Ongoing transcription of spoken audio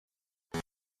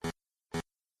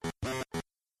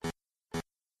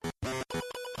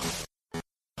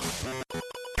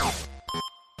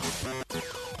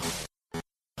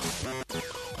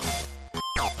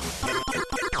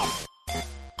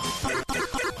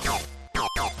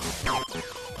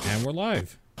And we're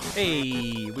live.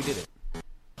 Hey, we did it.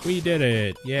 We did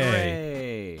it.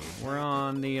 Yay. Hooray. We're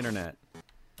on the internet.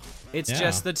 It's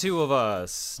just the two of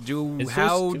us.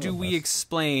 How do we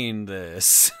explain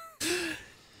this?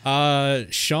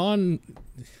 Sean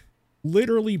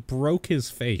literally broke his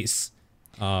face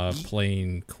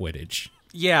playing Quidditch.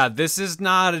 Yeah, this is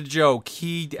not a joke.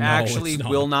 He actually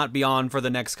will not be on for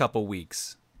the next couple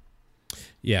weeks.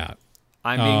 Yeah.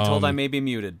 I'm being told I may be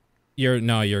muted. You're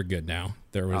good now.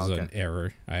 There was an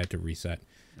error. I had to reset.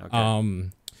 Okay.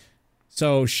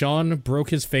 So Sean broke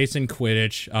his face in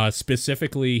Quidditch,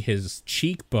 specifically his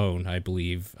cheekbone, I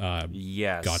believe,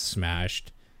 Yes. got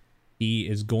smashed. He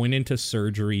is going into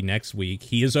surgery next week.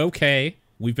 He is okay.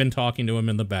 We've been talking to him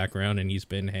in the background, and he's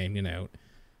been hanging out.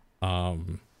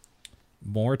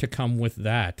 More to come with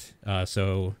that.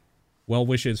 So well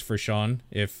wishes for Sean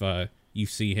if you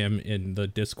see him in the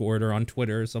Discord or on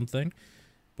Twitter or something.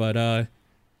 But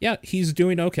yeah, he's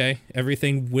doing okay.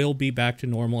 Everything will be back to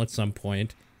normal at some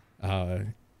point.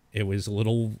 It was a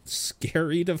little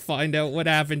scary to find out what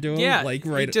happened to him. Yeah, like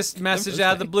right. He just messaged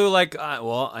out of the blue like,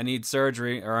 well, I need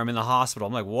surgery or I'm in the hospital.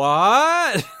 I'm like,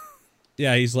 what?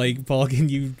 Yeah, he's like, Paul, can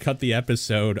you cut the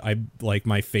episode?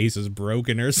 My face is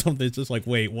broken or something. It's just like,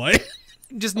 wait, what?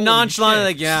 Just nonchalant,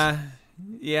 like, yeah,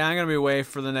 I'm gonna be away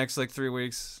for the next 3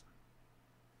 weeks.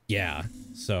 Yeah,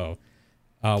 so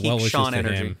well wishes Sean to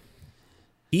energy. him.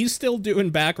 He's still doing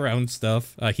background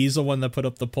stuff. He's the one that put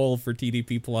up the poll for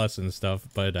TDP Plus and stuff,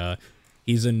 but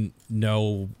he's in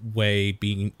no way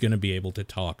gonna be able to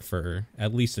talk for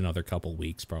at least another couple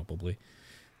weeks, probably.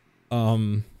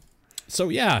 So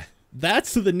yeah,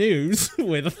 that's the news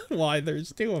with why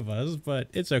there's two of us, but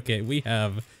it's okay. We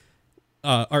have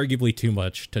arguably too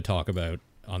much to talk about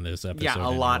on this episode. Yeah, a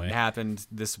anyway. lot happened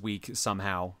this week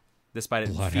somehow. Despite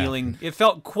it happened. it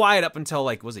felt quiet up until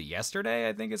was it yesterday?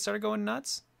 I think it started going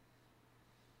nuts.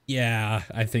 Yeah,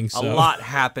 I think so. A lot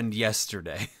happened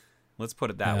yesterday. Let's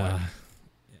put it that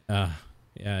way.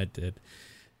 Yeah, it did.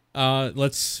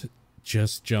 Let's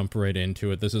just jump right into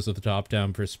it. This is the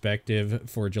top-down perspective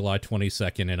for July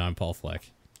 22nd, and I'm Paul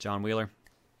Fleck. John Wheeler.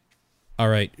 All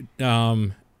right.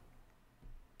 John,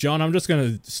 I'm just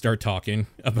going to start talking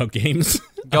about games.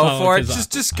 Go for it.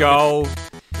 Just go.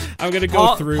 I'm going to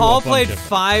go through Paul played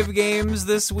 5 games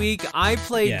this week. I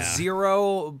played 0,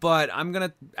 0, but I'm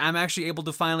actually able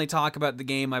to finally talk about the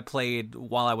game I played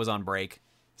while I was on break.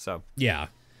 So yeah.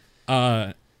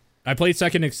 I played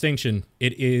Second Extinction.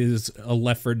 It is a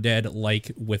Left 4 Dead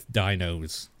like with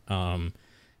dinos.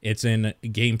 It's in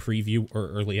game preview or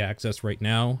early access right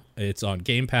now. It's on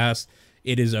Game Pass.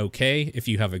 It is okay if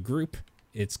you have a group.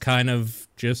 It's kind of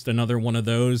just another one of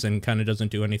those and kind of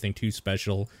doesn't do anything too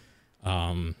special.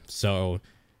 So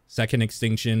Second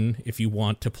Extinction, if you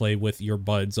want to play with your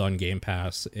buds on Game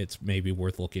Pass, it's maybe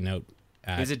worth looking out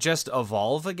at. Is it just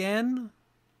Evolve again?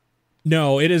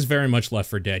 No, it is very much Left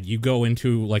 4 Dead. You go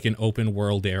into like an open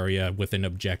world area with an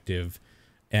objective,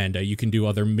 and you can do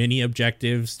other mini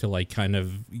objectives to like kind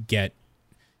of get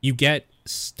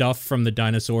stuff from the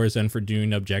dinosaurs, and for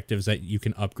doing objectives that you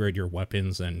can upgrade your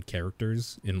weapons and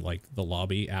characters in like the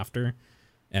lobby after,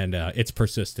 and it's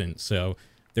persistent. So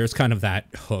there's kind of that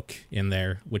hook in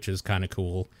there, which is kind of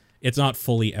cool. It's not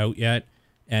fully out yet,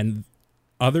 and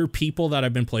other people that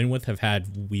I've been playing with have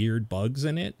had weird bugs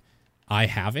in it. I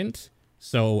haven't,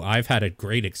 so I've had a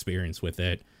great experience with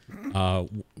it.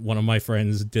 One of my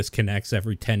friends disconnects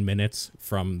every 10 minutes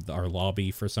from our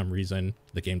lobby for some reason.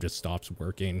 The game just stops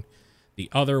working. The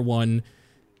other one,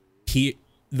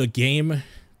 the game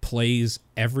plays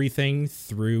everything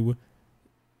through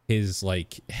his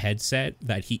like headset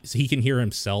that he can hear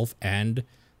himself and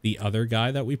the other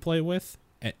guy that we play with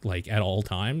at all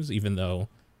times, even though,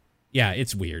 yeah,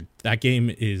 it's weird. That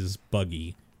game is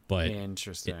buggy, but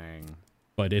interesting.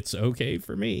 But it's okay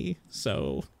for me,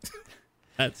 so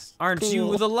that's Aren't cool.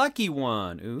 you the lucky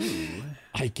one? Ooh.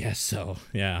 I guess so.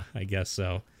 Yeah, I guess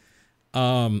so.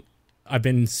 I've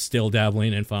been still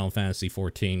dabbling in Final Fantasy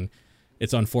XIV.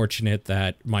 It's unfortunate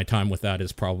that my time with that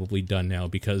is probably done now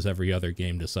because every other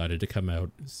game decided to come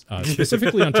out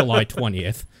specifically on July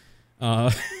 20th.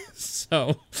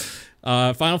 So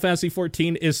Final Fantasy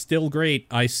XIV is still great.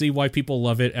 I see why people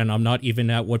love it, and I'm not even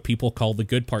at what people call the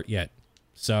good part yet.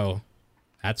 So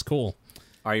that's cool.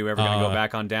 Are you ever going to go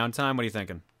back on downtime? What are you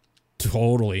thinking?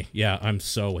 Totally. Yeah, I'm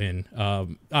so in.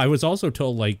 I was also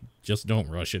told, just don't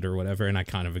rush it or whatever, and I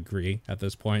kind of agree at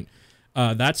this point.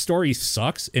 That story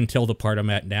sucks until the part I'm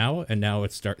at now, and now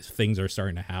things are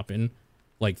starting to happen.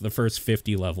 Like, the first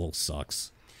 50 levels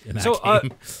sucks in that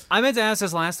game. I meant to ask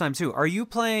this last time, too. You're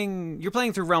playing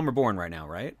through Realm Reborn right now,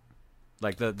 right?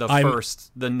 Like,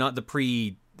 the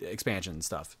pre-expansion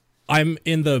stuff. I'm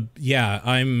in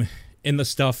the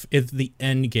stuff. It's the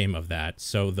end game of that.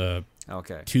 So the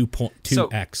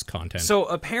 2.2x content. So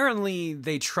apparently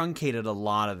they truncated a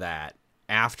lot of that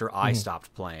after I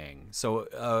stopped playing. So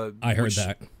I heard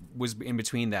that was in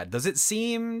between that. Does it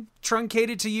seem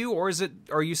truncated to you, or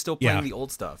are you still playing the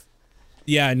old stuff?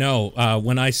 Yeah, no.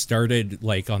 When I started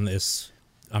like on this,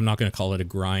 I'm not going to call it a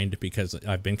grind because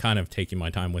I've been kind of taking my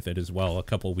time with it as well. A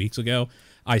couple weeks ago,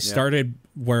 I started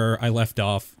where I left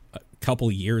off a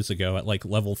couple years ago at like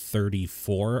level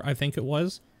 34, I think it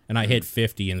was, and I hit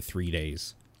 50 in 3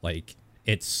 days. Like,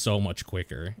 it's so much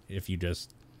quicker if you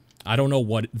just, I don't know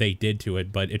what they did to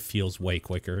it, but it feels way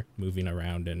quicker moving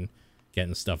around and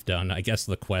getting stuff done. I guess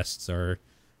the quests are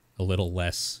a little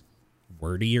less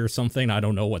wordy or something. I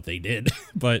don't know what they did,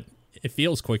 but it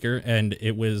feels quicker, and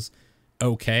it was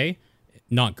okay,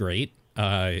 not great.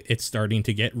 It's starting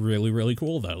to get really, really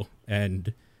cool though,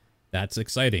 and that's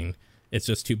exciting. It's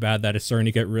just too bad that it's starting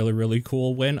to get really, really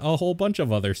cool when a whole bunch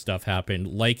of other stuff happened,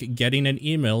 like getting an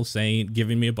email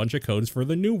giving me a bunch of codes for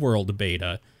the New World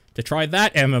beta to try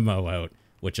that MMO out,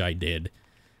 which I did.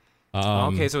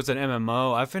 Okay, so it's an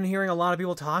MMO. I've been hearing a lot of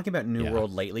people talking about New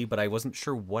World lately, but I wasn't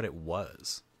sure what it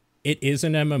was. It is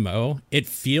an MMO. It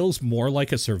feels more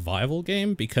like a survival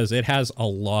game because it has a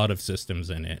lot of systems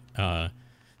in it.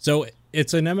 So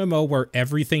it's an MMO where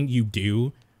everything you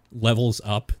do levels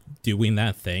up doing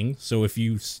that thing. So if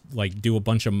you like do a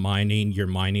bunch of mining, your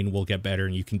mining will get better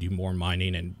and you can do more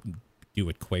mining and do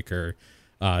it quicker.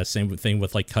 Same thing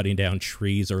with like cutting down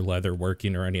trees or leather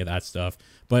working or any of that stuff.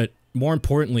 But more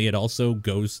importantly, it also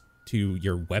goes to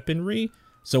your weaponry.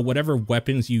 So whatever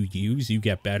weapons you use, you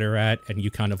get better at, and you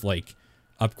kind of like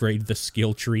upgrade the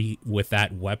skill tree with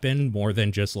that weapon more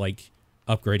than just like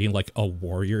upgrading like a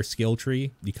warrior skill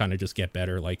tree. You kind of just get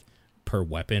better like per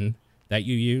weapon that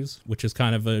you use, which is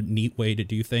kind of a neat way to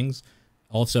do things.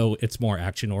 Also, it's more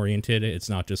action oriented. It's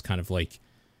not just kind of like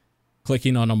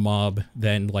clicking on a mob,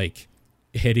 then like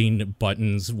hitting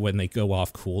buttons when they go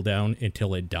off cooldown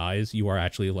until it dies. You are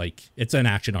actually like, it's an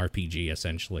action RPG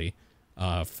essentially,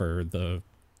 for the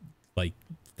like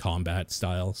combat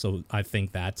style. So I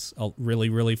think that's really,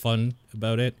 really fun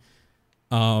about it.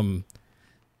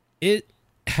 It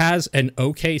has an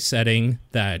okay setting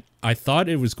that I thought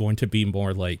it was going to be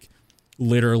more like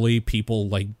literally people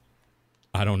like,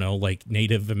 I don't know, like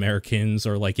Native Americans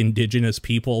or like indigenous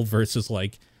people versus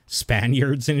like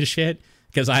Spaniards and shit.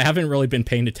 Because I haven't really been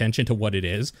paying attention to what it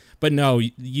is. But no,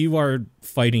 you are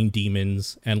fighting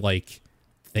demons and like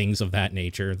things of that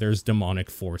nature. There's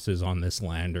demonic forces on this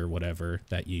land or whatever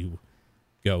that you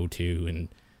go to. And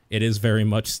it is very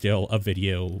much still a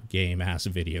video game.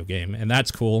 And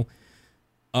that's cool.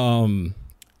 As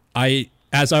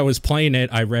I was playing it,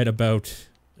 I read about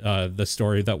the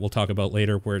story that we'll talk about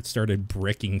later where it started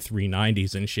bricking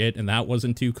 390s and shit. And that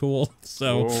wasn't too cool.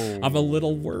 So I'm a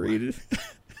little worried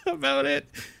about it.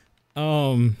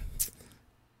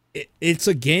 It's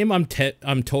a game I'm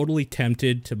totally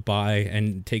tempted to buy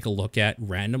and take a look at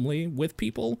randomly with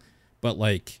people, but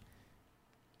like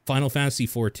Final Fantasy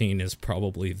XIV is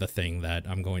probably the thing that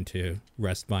I'm going to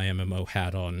rest my MMO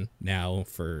hat on now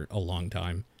for a long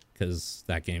time because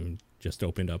that game just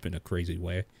opened up in a crazy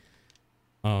way.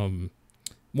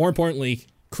 More importantly,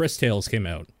 Cris Tales came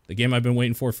out, the game I've been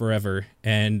waiting for forever,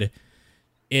 and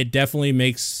it definitely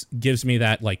gives me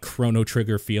that like Chrono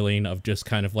Trigger feeling of just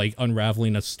kind of like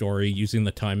unraveling a story using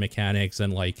the time mechanics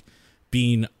and like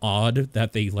being odd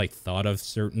that they like thought of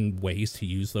certain ways to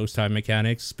use those time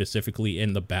mechanics specifically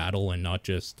in the battle and not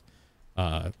just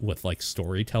with like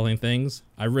storytelling things.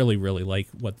 I really, really like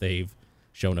what they've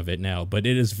shown of it now, but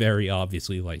it is very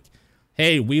obviously like,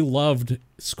 hey, we loved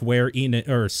Square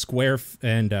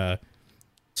Enix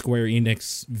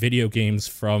video games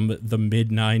from the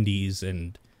mid-90s,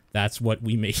 and that's what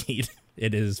we made.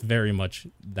 It is very much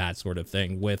that sort of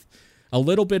thing with a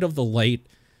little bit of the light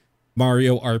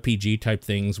Mario RPG type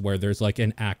things where there's like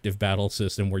an active battle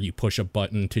system where you push a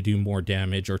button to do more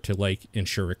damage or to like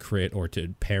ensure a crit or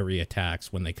to parry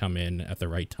attacks when they come in at the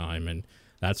right time and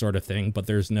that sort of thing. But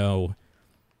there's none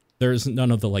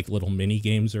of the like little mini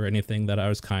games or anything that I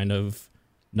was kind of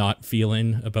not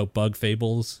feeling about Bug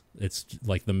Fables. It's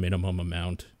like the minimum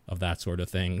amount of that sort of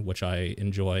thing, which I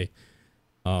enjoy.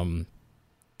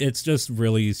 It's just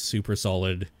really super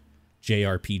solid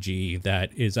JRPG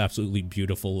that is absolutely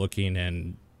beautiful looking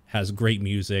and has great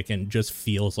music and just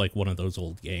feels like one of those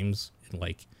old games in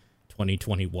like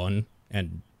 2021,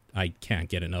 and I can't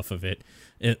get enough of it.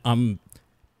 I'm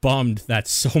bummed that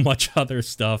so much other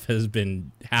stuff has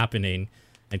been happening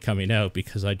and coming out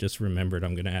because I just remembered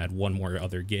I'm going to add one more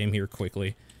other game here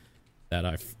quickly that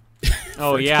I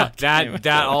Oh yeah,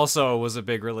 that also was a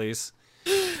big release.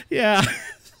 Yeah.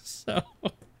 So,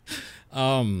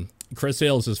 Chris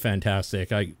Hales is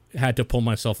fantastic. I had to pull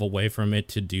myself away from it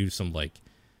to do some like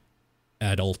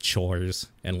adult chores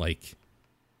and like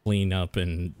clean up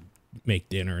and make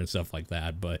dinner and stuff like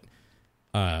that. But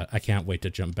I can't wait to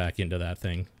jump back into that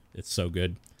thing. It's so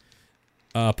good.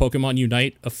 Pokemon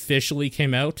Unite officially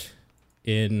came out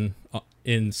in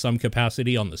some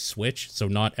capacity on the Switch, so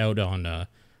not out on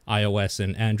iOS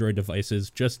and Android devices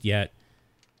just yet,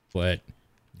 but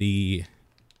the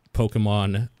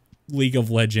Pokemon League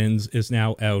of Legends is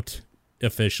now out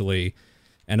officially,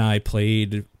 and I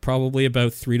played probably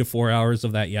about 3 to 4 hours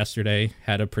of that yesterday.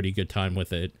 Had a pretty good time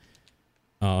with it.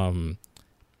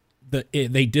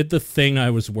 They did the thing I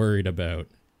was worried about,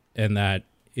 and that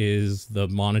is the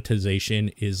monetization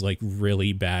is like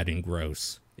really bad and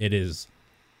gross. It is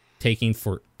taking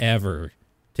forever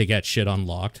to get shit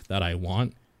unlocked that I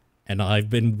want, and I've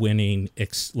been winning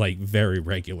like very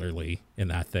regularly in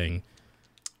that thing.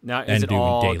 Now, is it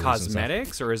all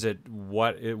cosmetics, or is it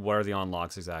what are the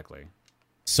unlocks exactly?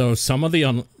 So some of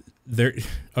the there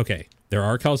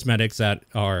are cosmetics that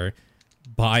are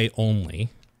buy only,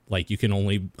 like you can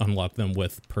only unlock them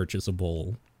with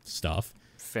purchasable stuff.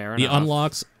 Fair enough. The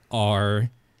unlocks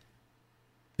are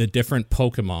the different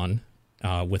Pokemon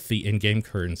with the in-game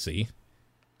currency.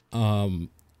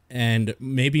 And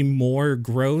maybe more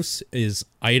gross is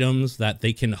items that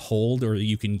they can hold or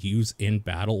you can use in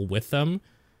battle with them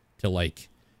to like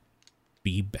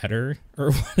be better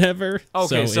or whatever.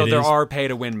 Okay, so there are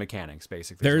pay-to-win mechanics,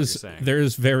 basically.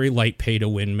 There's very light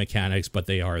pay-to-win mechanics, but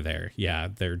they are there. Yeah,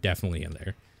 they're definitely in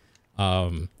there.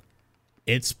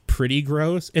 It's pretty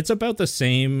gross. It's about the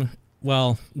same.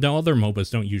 Well, no, other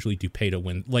MOBAs don't usually do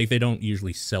pay-to-win. Like, they don't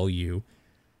usually sell you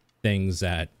things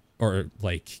that, or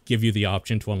like give you the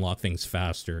option to unlock things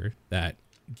faster that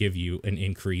give you an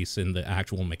increase in the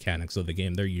actual mechanics of the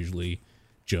game. They're usually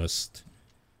just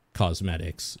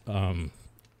cosmetics.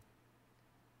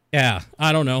 Yeah,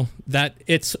 I don't know. That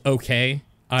it's okay.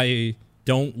 I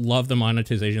don't love the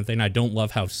monetization thing. I don't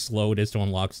love how slow it is to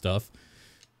unlock stuff.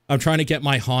 I'm trying to get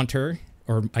my Haunter,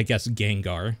 or I guess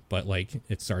Gengar, but like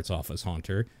it starts off as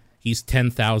Haunter. He's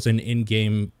 10,000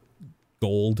 in-game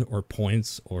gold or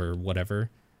points or whatever.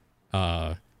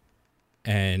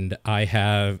 And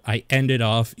I ended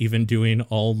off even doing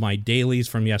all my dailies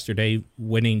from yesterday,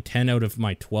 winning 10 out of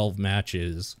my 12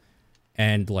 matches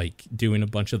and like doing a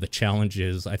bunch of the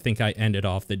challenges. I think I ended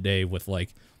off the day with like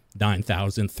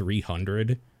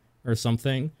 9,300 or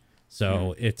something.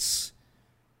 So it's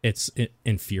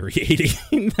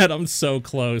infuriating that I'm so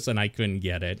close and I couldn't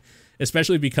get it,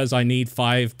 especially because I need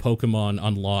 5 Pokemon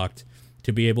unlocked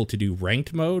to be able to do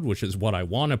ranked mode, which is what I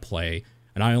want to play.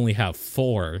 And I only have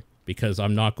 4 because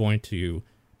I'm not going to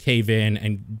cave in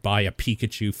and buy a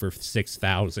Pikachu for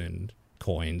 6,000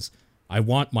 coins. I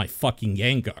want my fucking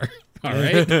Gengar. All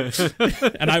right.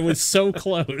 And I was so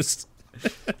close.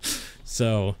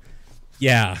 So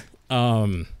yeah.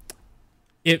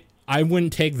 I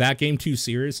wouldn't take that game too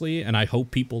seriously, and I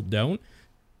hope people don't.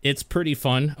 It's pretty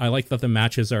fun. I like that the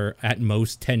matches are at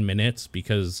most 10 minutes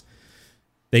because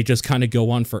they just kind of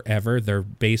go on forever. They're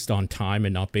based on time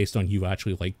and not based on you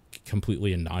actually like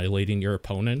completely annihilating your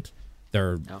opponent.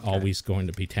 They're always going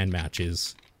to be 10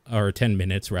 matches, or 10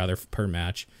 minutes rather, per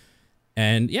match.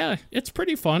 And yeah, it's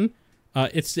pretty fun.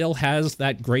 It still has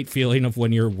that great feeling of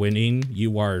when you're winning,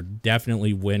 you are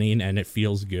definitely winning and it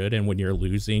feels good. And when you're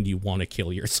losing, you want to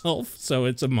kill yourself. So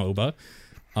it's a MOBA.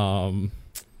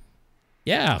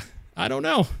 Yeah, I don't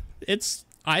know.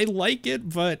 I like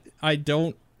it, but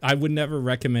I would never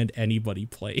recommend anybody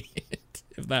play it,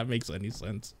 if that makes any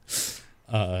sense.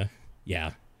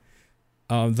 Yeah.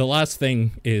 The last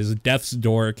thing is Death's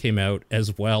Door came out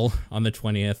as well on the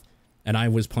 20th, and I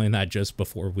was playing that just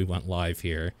before we went live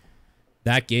here.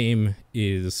 That game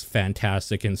is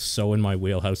fantastic and so in my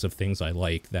wheelhouse of things I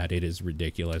like that it is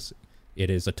ridiculous. It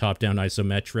is a top-down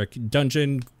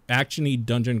isometric action-y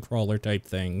dungeon crawler type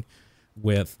thing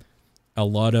with a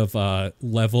lot of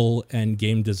level and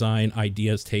game design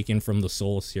ideas taken from the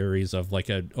Soul series of like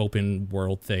an open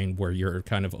world thing where you're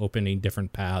kind of opening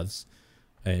different paths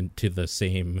and to the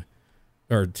same,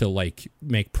 or to like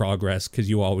make progress, because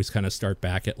you always kind of start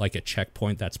back at like a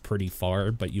checkpoint that's pretty far,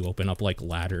 but you open up like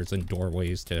ladders and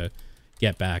doorways to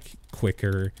get back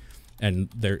quicker. And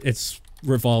it's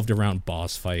revolved around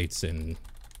boss fights and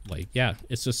like, yeah,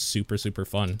 it's just super, super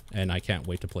fun. And I can't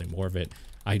wait to play more of it.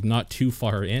 I'm not too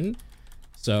far in,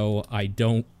 so I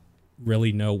don't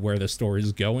really know where the story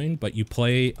is going, but you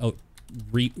play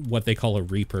what they call a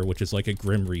Reaper, which is like a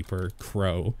Grim Reaper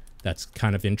crow that's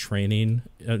kind of in training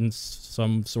in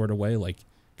some sort of way, like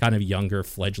kind of younger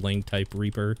fledgling type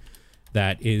Reaper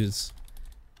that is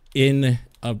in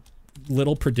a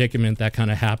little predicament that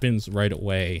kind of happens right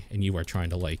away, and you are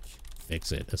trying to like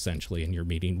fix it essentially, and you're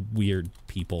meeting weird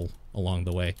people along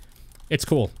the way. It's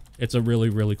cool. It's a really,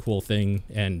 really cool thing,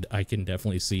 and I can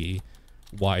definitely see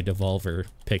why Devolver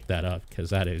picked that up, because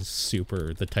that is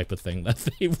super the type of thing that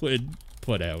they would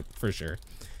put out for sure.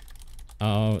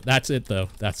 That's it though.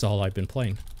 That's all I've been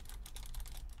playing.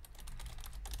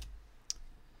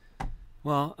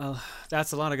 Well,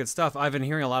 that's a lot of good stuff. I've been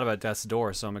hearing a lot about Death's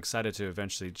Door, so I'm excited to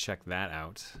eventually check that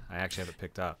out. I actually have it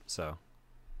picked up, so.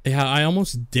 Yeah, I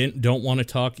almost don't want to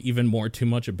talk even more too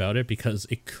much about it because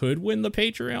it could win the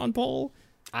Patreon poll.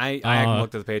 I haven't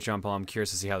looked at the Patreon poll. I'm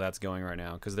curious to see how that's going right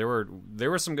now, because there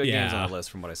were some good games on the list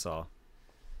from what I saw.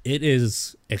 It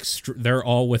is they're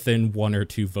all within 1 or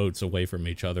 2 votes away from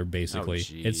each other, basically. Oh,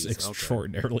 geez. It's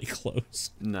extraordinarily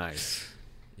close. Nice.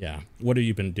 Yeah. What have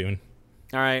you been doing?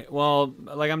 All right. Well,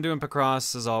 like I'm doing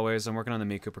Picross as always. I'm working on the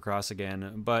Miku Picross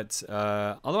again. But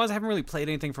otherwise, I haven't really played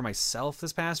anything for myself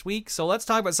this past week. So let's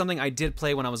talk about something I did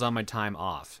play when I was on my time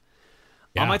off.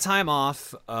 Yeah. On my time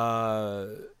off,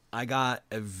 I got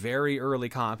a very early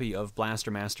copy of Blaster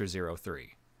Master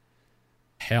 03.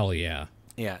 Hell yeah.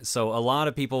 Yeah, so a lot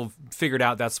of people figured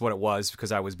out that's what it was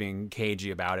because I was being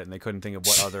cagey about it, and they couldn't think of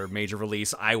what other major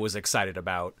release I was excited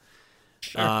about.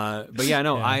 Sure. But yeah,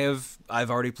 no, yeah.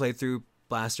 I've already played through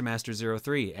Blaster Master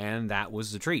 03, and that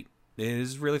was a treat. It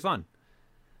is really fun.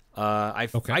 I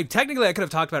technically I could have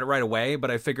talked about it right away,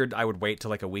 but I figured I would wait till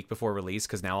like a week before release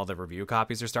because now all the review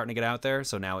copies are starting to get out there.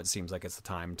 So now it seems like it's the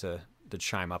time to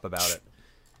chime up about it.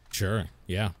 Sure.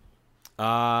 Yeah.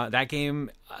 That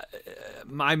game,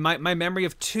 my memory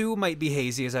of 2 might be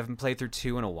hazy as I haven't played through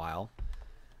 2 in a while.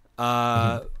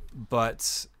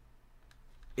 But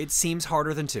it seems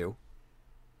harder than 2.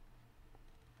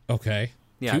 Okay.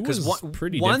 Yeah, because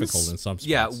pretty difficult in some spots.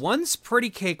 Yeah, 1's pretty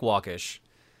cakewalkish,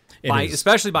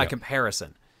 especially by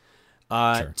comparison.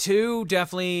 Sure. 2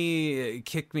 definitely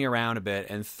kicked me around a bit,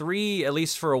 and 3, at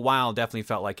least for a while, definitely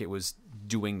felt like it was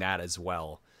doing that as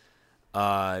well.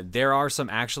 There are some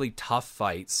actually tough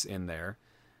fights in there,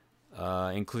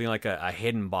 including like a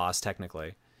hidden boss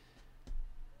technically.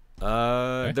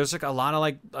 Okay. There's like a lot of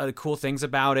like cool things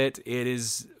about it. It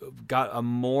is got a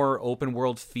more open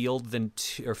world feel than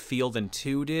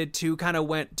 2 did. 2 kind of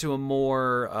went to a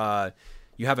more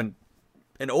you have an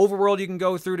overworld you can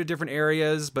go through to different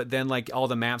areas, but then like all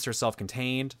the maps are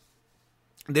self-contained.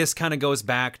 This kind of goes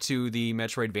back to the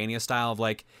Metroidvania style of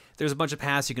like there's a bunch of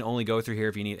paths you can only go through here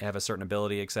if you have a certain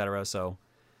ability, etc. So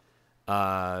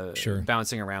sure.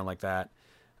 Bouncing around like that.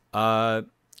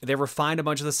 They refined a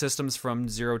bunch of the systems from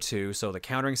 02, so the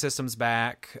countering system's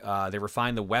back. They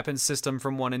refined the weapon system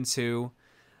from 1 and 2.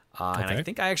 And I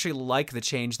think I actually like the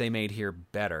change they made here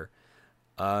better.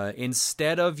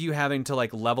 Instead of you having to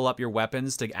like level up your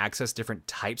weapons to access different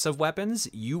types of weapons,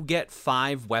 you get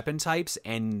 5 weapon types,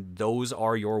 and those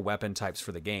are your weapon types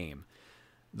for the game.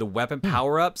 The weapon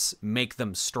power-ups make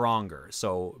them stronger.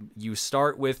 So you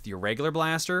start with your regular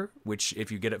blaster, which if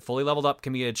you get it fully leveled up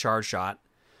can be a charge shot,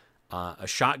 a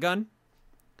shotgun,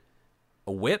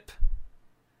 a whip,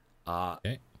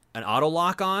 an auto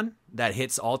lock-on that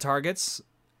hits all targets,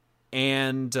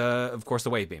 and of course the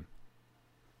wave beam.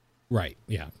 Right,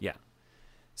 yeah. Yeah.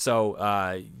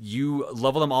 So you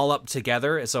level them all up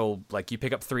together. So like you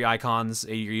pick up 3 icons,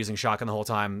 you're using shotgun the whole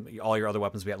time, all your other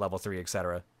weapons will be at level 3,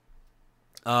 etc.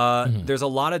 There's a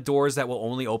lot of doors that will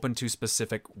only open to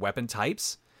specific weapon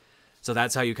types. So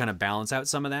that's how you kind of balance out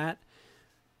some of that.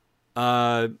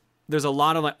 There's a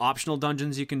lot of like optional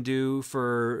dungeons you can do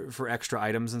for extra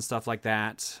items and stuff like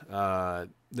that.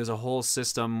 There's a whole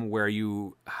system where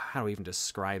you, how do I even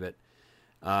describe it?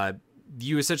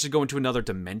 You essentially go into another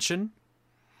dimension,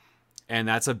 and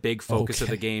that's a big focus of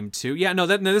the game too. Yeah, no,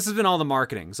 this has been all the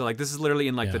marketing. So like this is literally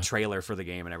in like the trailer for the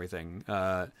game and everything.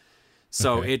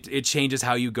 So it changes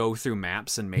how you go through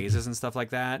maps and mazes and stuff like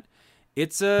that.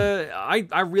 It's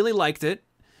I really liked it.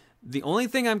 The only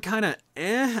thing I'm kind of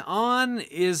on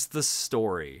is the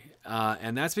story.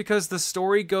 And that's because the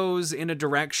story goes in a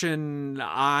direction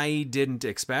I didn't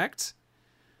expect.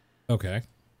 Okay.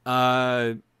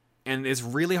 And it's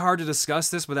really hard to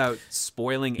discuss this without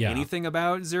spoiling anything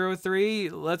about 03.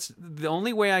 The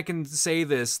only way I can say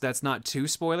this that's not too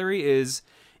spoilery is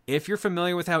if you're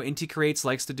familiar with how Inti Creates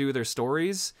likes to do their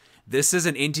stories, this is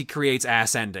an Inti Creates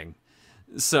ass ending.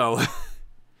 So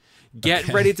get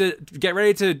ready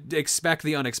to expect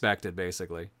the unexpected,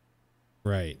 basically.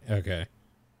 Right. Okay.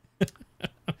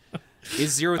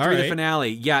 Is 03 the finale?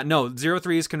 Yeah, no,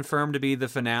 03 is confirmed to be the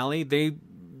finale.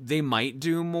 they might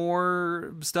do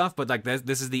more stuff, but like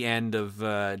this is the end of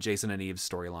Jason and Eve's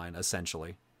storyline,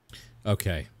 essentially.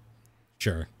 Okay,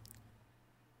 sure.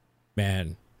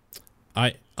 Man,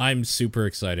 I'm super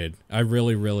excited. I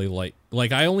really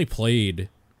like I only played,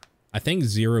 I think,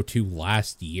 02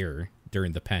 last year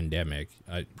during the pandemic.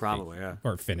 Probably, yeah.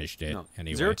 Or finished it,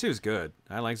 anyway. 02 is good.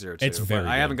 I like 02. It's very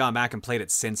I good. haven't gone back and played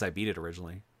it since I beat it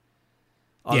originally.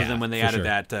 Other than when they added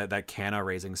that Canna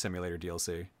Raising Simulator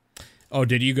DLC. Oh,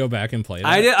 did you go back and play that?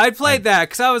 I did. I played that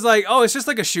because I was like, oh, it's just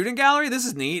like a shooting gallery? This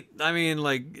is neat. I mean,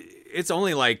 like, it's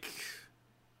only like...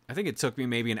 I think it took me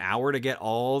maybe an hour to get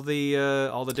all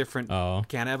the different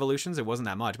Canna evolutions. It wasn't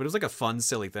that much, but it was like a fun,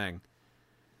 silly thing.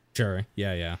 Sure.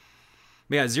 Yeah.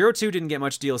 But yeah, 02 didn't get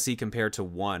much DLC compared to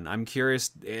 1. I'm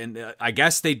curious, and I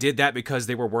guess they did that because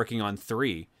they were working on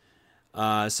 3.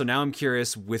 So now I'm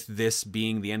curious, with this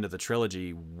being the end of the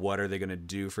trilogy, what are they going to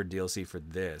do for DLC for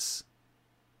this?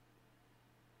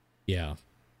 Yeah.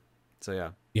 So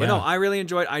yeah. But no, I really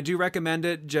enjoyed it. I do recommend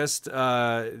it. Just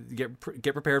get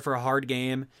prepared for a hard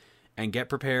game, and get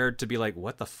prepared to be like,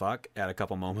 what the fuck, at a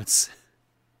couple moments.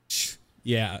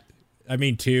 Yeah. I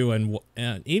mean, 2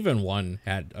 and even 1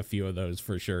 had a few of those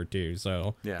for sure too.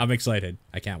 So yeah. I'm excited.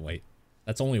 I can't wait.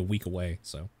 That's only a week away.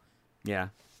 So yeah.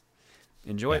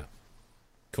 Enjoy it.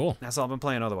 Cool. That's all I've been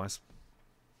playing otherwise.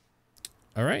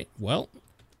 All right. Well,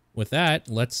 with that,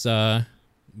 let's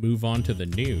move on to the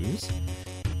news.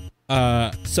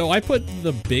 So I put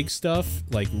the big stuff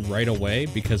like right away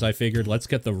because I figured let's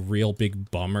get the real big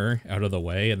bummer out of the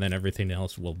way, and then everything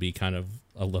else will be kind of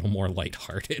a little more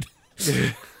lighthearted.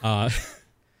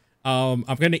 I'm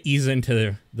gonna ease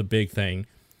into the big thing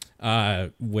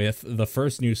with the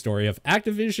first news story of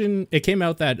Activision. It came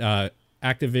out that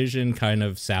Activision kind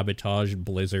of sabotaged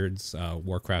Blizzard's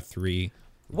Warcraft 3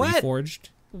 Reforged.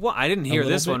 What? I didn't hear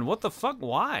this one. What the fuck?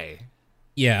 Why?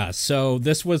 Yeah, so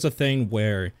this was a thing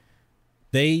where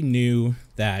they knew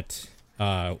that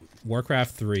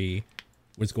Warcraft 3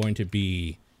 was going to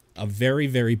be a very,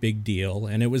 very big deal,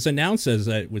 and it was announced as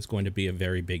that it was going to be a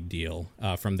very big deal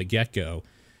from the get-go.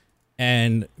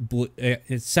 And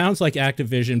it sounds like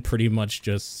Activision pretty much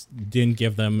just didn't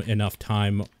give them enough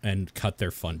time and cut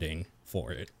their funding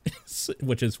for it,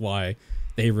 which is why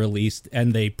they released,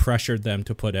 and they pressured them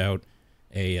to put out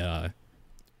a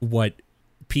what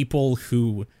people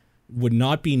who would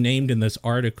not be named in this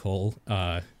article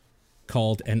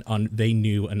called they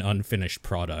knew an unfinished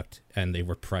product, and they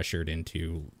were pressured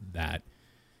into that.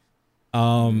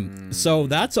 So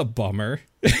that's a bummer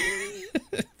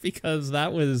because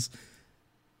that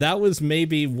was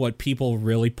maybe what people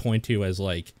really point to as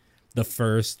like the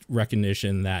first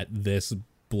recognition that this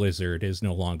Blizzard is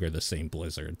no longer the same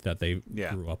Blizzard that they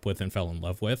grew up with and fell in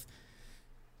love with.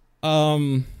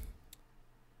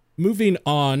 Moving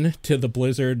on to the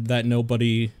Blizzard that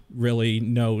nobody really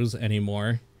knows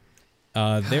anymore.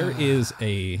 There is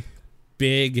a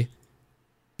big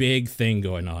thing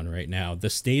going on right now. The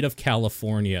state of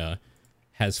California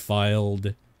has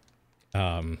filed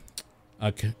a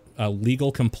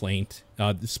legal complaint.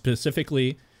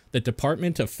 Specifically, the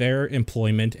Department of Fair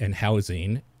Employment and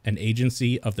Housing, an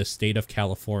agency of the state of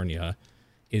California,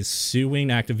 is suing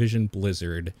Activision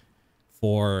Blizzard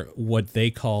for what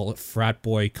they call frat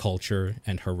boy culture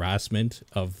and harassment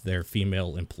of their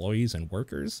female employees and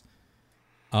workers.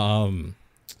 I'm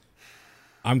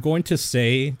going to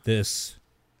say this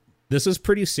is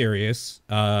pretty serious.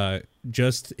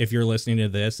 Just if you're listening to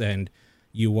this and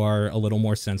you are a little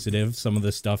more sensitive, some of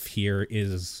the stuff here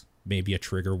is maybe a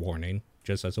trigger warning,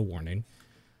 just as a warning.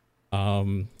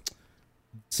 Some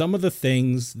of the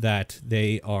things that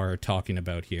they are talking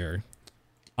about here,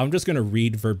 I'm just going to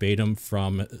read verbatim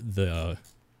from the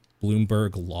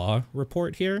Bloomberg Law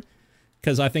report here,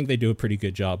 because I think they do a pretty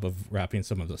good job of wrapping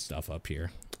some of the stuff up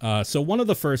here. So one of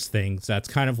the first things that's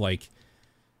kind of like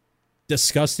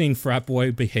disgusting frat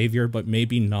boy behavior, but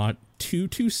maybe not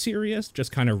too serious,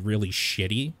 just kind of really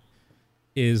shitty,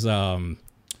 is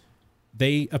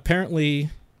they apparently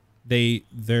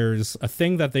there's a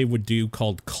thing that they would do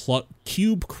called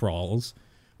cube crawls,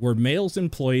 where males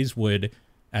employees would,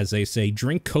 as they say,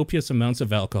 drink copious amounts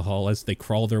of alcohol as they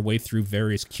crawl their way through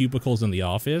various cubicles in the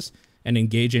office and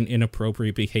engage in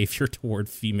inappropriate behavior toward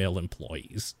female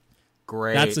employees.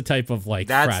 Great. That's the type of like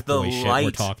frat boy shit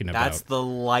we're talking about. That's the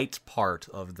light part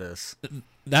of this.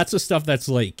 That's the stuff that's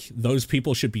like, those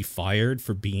people should be fired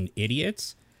for being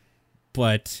idiots.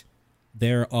 But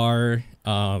there are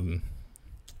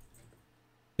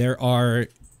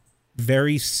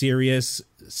very serious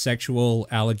sexual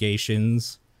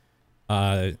allegations.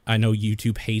 I know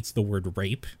YouTube hates the word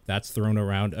rape. That's thrown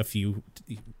around a few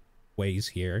ways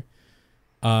here.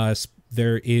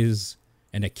 There is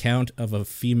an account of a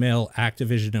female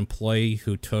Activision employee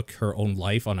who took her own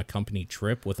life on a company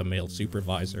trip with a male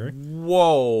supervisor.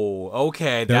 Whoa.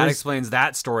 Okay, that explains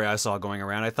that story I saw going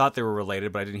around. I thought they were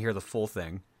related, but I didn't hear the full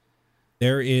thing.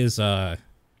 There is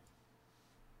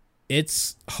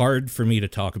it's hard for me to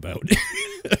talk about.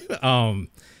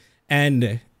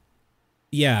 And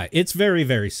yeah, it's very,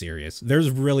 very serious. There's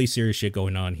really serious shit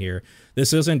going on here.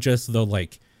 This isn't just the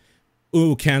like,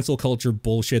 ooh, cancel culture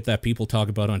bullshit that people talk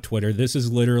about on Twitter. This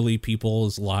is literally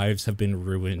people's lives have been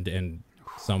ruined, and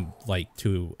some like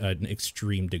to an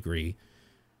extreme degree.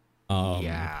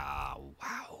 Yeah.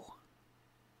 Wow.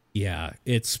 Yeah,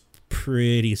 it's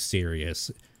pretty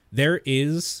serious. There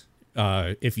is,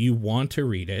 if you want to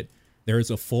read it, there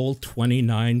is a full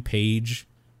 29-page,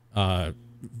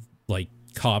 like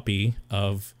copy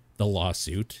of the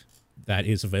lawsuit that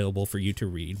is available for you to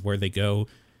read, where they go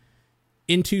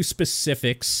into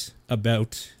specifics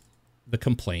about the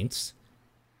complaints.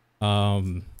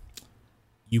 You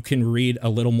can read a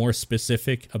little more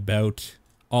specific about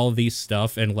all these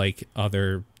stuff and like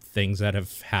other things that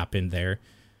have happened there.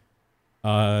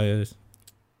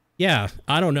 Yeah,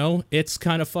 I don't know. It's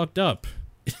kind of fucked up.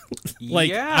 Like,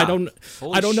 yeah. I don't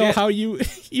Holy know shit. how you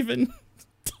even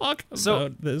talk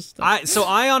about this stuff.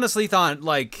 I honestly thought,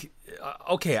 like,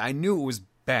 okay, I knew it was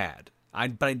bad,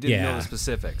 but I didn't know the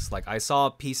specifics. Like, I saw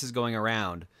pieces going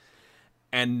around,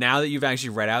 and now that you've actually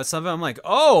read out some of it, I'm like,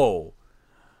 oh.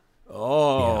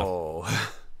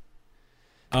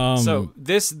 So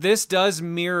this does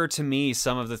mirror to me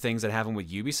some of the things that happened with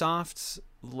Ubisoft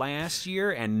last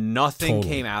year, and nothing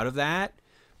came out of that.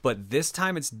 But this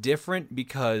time it's different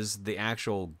because the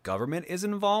actual government is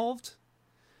involved.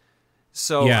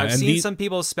 So I've seen some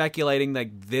people speculating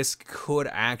that this could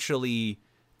actually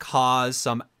cause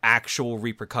some actual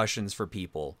repercussions for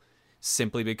people,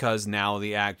 simply because now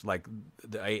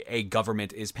a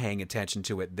government is paying attention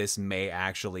to it. This may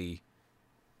actually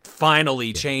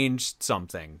finally change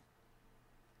something.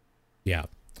 Yeah.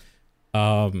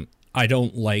 I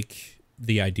don't like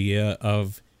the idea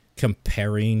of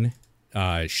comparing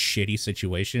shitty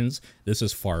situations. This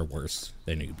is far worse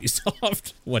than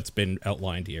Ubisoft, what's been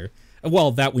outlined here.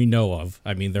 Well, that we know of.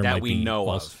 I mean, there might be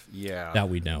that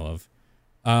we know of.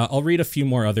 I'll read a few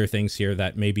more other things here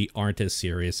that maybe aren't as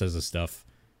serious as the stuff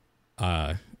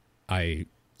I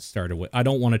started with. I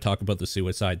don't want to talk about the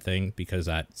suicide thing because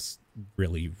that's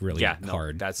really, really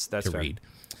hard that's to fair. read.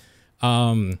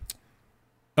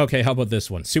 Okay, how about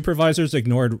this one? Supervisors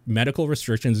ignored medical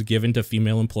restrictions given to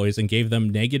female employees and gave them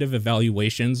negative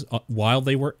evaluations while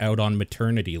they were out on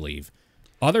maternity leave.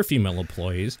 Other female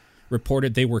employees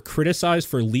reported they were criticized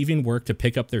for leaving work to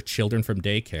pick up their children from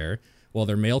daycare, while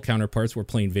their male counterparts were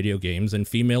playing video games, and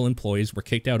female employees were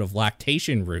kicked out of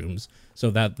lactation rooms so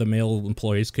that the male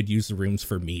employees could use the rooms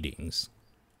for meetings.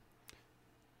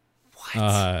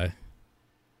 What?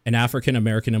 An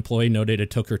African-American employee noted it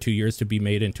took her 2 years to be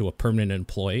made into a permanent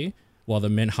employee, while the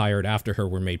men hired after her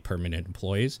were made permanent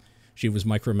employees. She was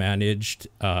micromanaged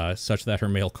such that her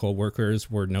male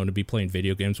coworkers were known to be playing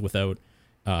video games without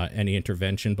any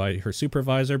intervention by her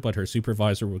supervisor, but her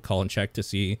supervisor would call and check to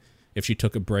see if she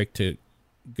took a break to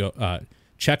go,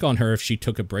 check on her if she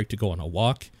took a break to go on a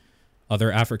walk.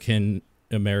 Other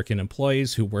African-American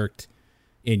employees who worked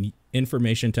in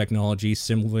information technology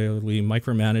similarly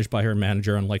micromanaged by her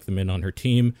manager, unlike the men on her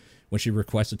team. When she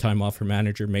requested time off, her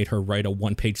manager made her write a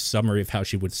one-page summary of how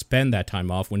she would spend that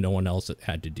time off when no one else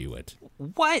had to do it.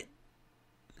 What?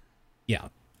 Yeah.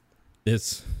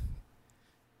 There's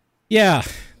a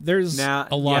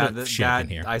lot of shit in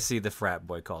here. I see the frat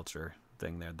boy culture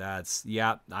thing there.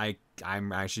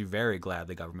 I'm actually very glad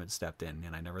the government stepped in,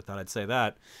 and I never thought I'd say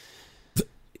that.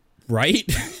 Right?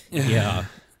 Yeah.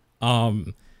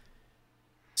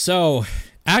 So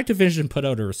Activision put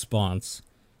out a response.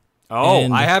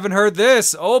 Oh, I haven't heard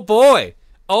this. Oh boy.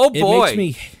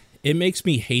 It makes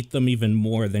me hate them even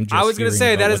more than just. I was going to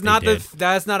say that is not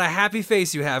that is not a happy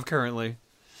face you have currently.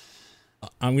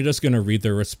 I'm just going to read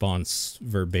their response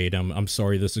verbatim. I'm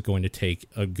sorry, this is going to take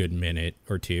a good minute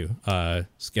or two.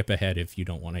 Skip ahead if you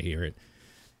don't want to hear it.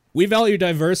 We value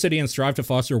diversity and strive to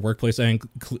foster a workplace that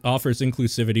offers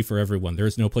inclusivity for everyone. There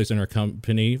is no place in our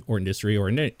company or industry or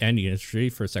in any industry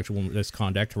for sexual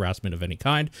misconduct, harassment of any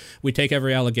kind. We take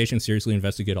every allegation seriously,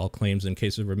 investigate all claims. In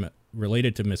cases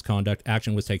related to misconduct,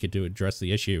 action was taken to address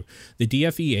the issue. The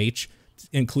DFEH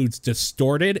includes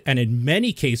distorted and in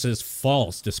many cases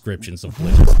false descriptions of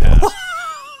Blizzard's past.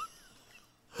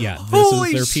 Yeah, this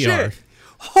is their PR.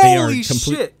 Holy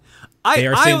shit.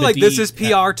 I'm like, this is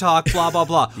PR talk, blah, blah,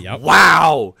 blah. Yep.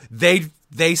 Wow.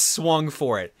 They swung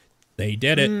for it. They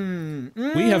did it.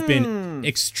 We have been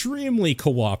extremely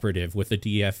cooperative with the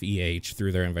DFEH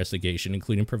through their investigation,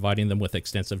 including providing them with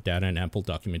extensive data and ample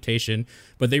documentation,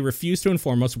 but they refused to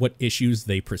inform us what issues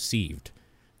they perceived.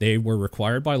 They were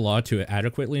required by law to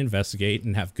adequately investigate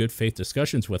and have good faith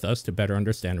discussions with us to better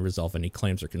understand and resolve any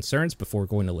claims or concerns before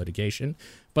going to litigation,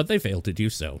 but they failed to do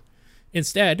so.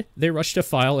 Instead, they rushed to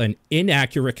file an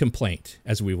inaccurate complaint,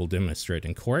 as we will demonstrate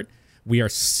in court. We are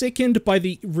sickened by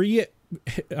the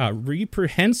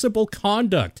reprehensible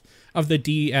conduct of the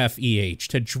DFEH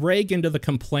to drag into the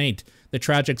complaint the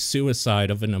tragic suicide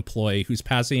of an employee whose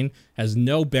passing has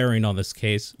no bearing on this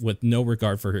case, with no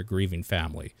regard for her grieving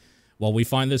family. While we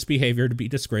find this behavior to be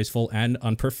disgraceful and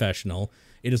unprofessional,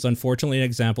 it is unfortunately an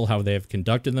example how they have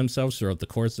conducted themselves throughout the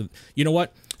course of... You know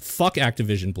what? Fuck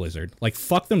Activision Blizzard. Like,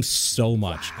 fuck them so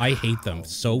much. Wow. I hate them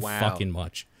so fucking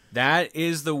much. That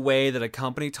is the way that a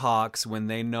company talks when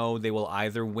they know they will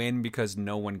either win because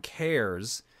no one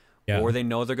cares, or they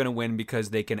know they're going to win because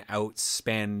they can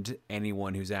outspend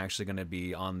anyone who's actually going to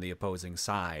be on the opposing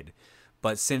side.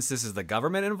 But since this is the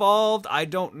government involved, I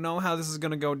don't know how this is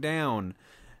going to go down.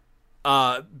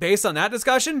 Based on that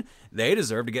discussion, they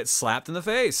deserve to get slapped in the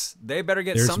face. They better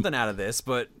get something out of this,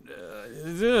 but...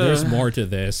 there's more to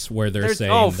this where they're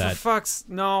saying that... Oh, for fuck's...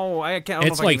 No, I can't. I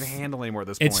don't know if I can handle anymore at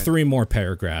this point. It's 3 more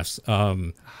paragraphs.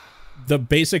 The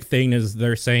basic thing is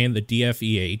they're saying the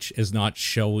DFEH is not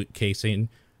showcasing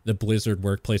the Blizzard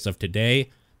workplace of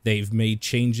today. They've made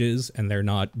changes, and they're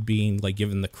not being like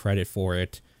given the credit for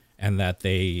it, and that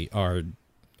they are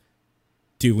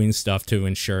doing stuff to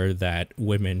ensure that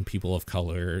women, people of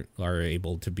color, are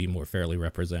able to be more fairly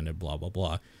represented, blah, blah,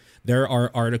 blah. There are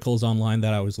articles online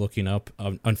that I was looking up.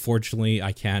 Unfortunately,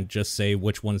 I can't just say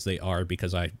which ones they are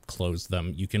because I closed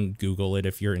them. You can Google it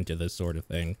if you're into this sort of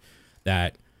thing.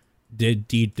 That did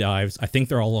deep dives. I think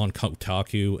they're all on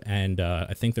Kotaku, and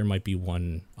I think there might be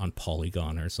one on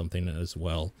Polygon or something as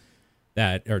well.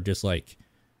 That are just like,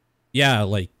 yeah,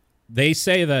 like they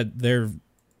say that they're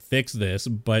fix this,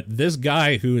 but this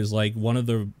guy who is like one of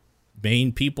the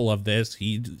main people of this,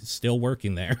 he's still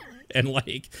working there. And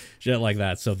like shit like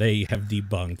that. So they have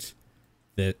debunked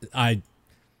that. I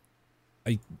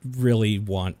really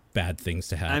want bad things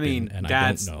to happen. I mean, and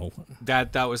I don't know.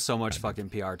 That was so much fucking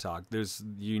PR talk.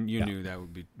 You knew that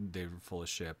would be, they were full of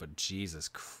shit, but Jesus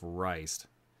Christ.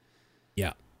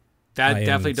 Yeah. That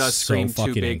definitely does scream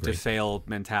too big to fail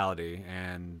mentality.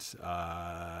 And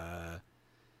I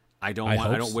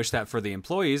don't wish that for the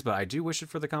employees, but I do wish it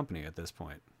for the company at this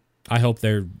point. I hope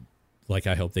they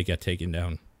get taken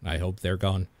down. I hope they're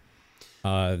gone.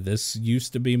 This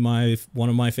used to be one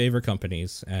of my favorite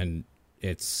companies, and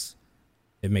it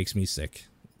makes me sick.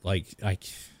 Like I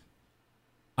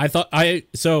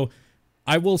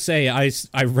will say I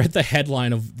read the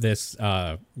headline of this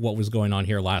what was going on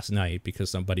here last night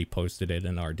because somebody posted it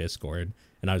in our Discord,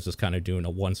 and I was just kind of doing a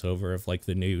once over of like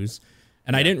the news,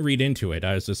 and I didn't read into it.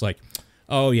 I was just like,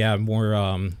 oh yeah,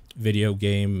 more video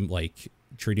game like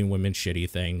treating women shitty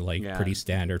thing, like pretty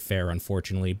standard fare,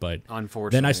 unfortunately. But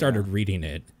then I started reading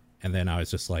it, and then I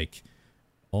was just like,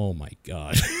 oh my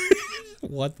god.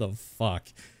 What the fuck?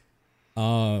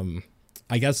 I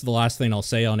guess the last thing I'll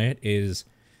say on it is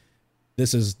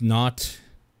this is not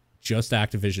just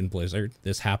Activision Blizzard.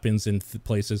 This happens in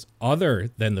places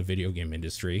other than the video game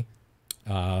industry.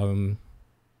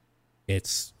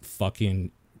 It's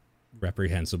fucking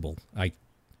reprehensible.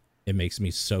 It makes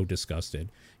me so disgusted.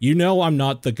 You know, I'm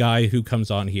not the guy who comes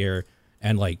on here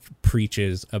and like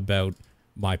preaches about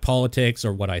my politics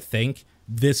or what I think.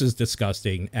 This is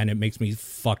disgusting, and it makes me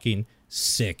fucking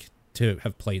sick to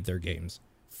have played their games.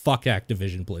 Fuck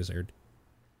Activision Blizzard.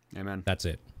 Amen. That's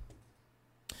it.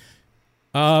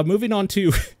 Moving on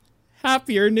to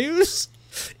happier news.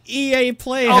 EA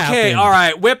Play happened. Okay, all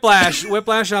right. Whiplash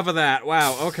off of that.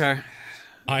 Wow, okay.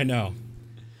 I know.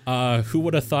 Who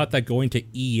would have thought that going to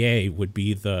EA would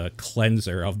be the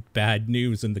cleanser of bad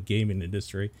news in the gaming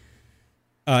industry?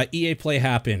 EA Play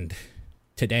happened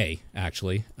today,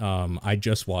 actually. I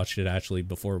just watched it, actually,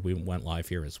 before we went live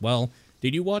here as well.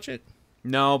 Did you watch it?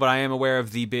 No, but I am aware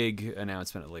of the big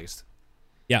announcement, at least.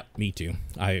 Yeah, me too.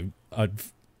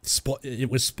 It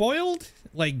was spoiled?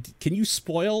 Like, can you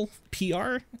spoil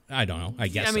PR? I don't know. I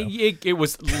guess I mean, it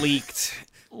was leaked.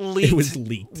 It was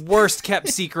leaked. Worst kept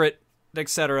secret,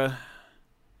 etc.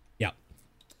 Yeah.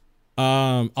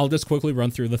 I'll just quickly run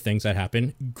through the things that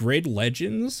happened. Grid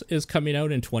Legends is coming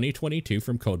out in 2022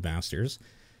 from Codemasters.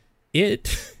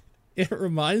 It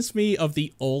reminds me of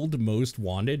the old Most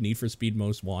Wanted, Need for Speed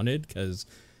Most Wanted, because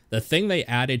the thing they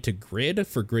added to Grid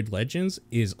for Grid Legends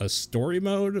is a story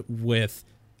mode with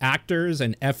actors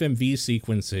and FMV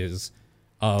sequences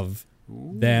of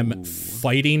them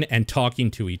fighting and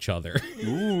talking to each other.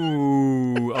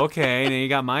 Ooh, okay. Now you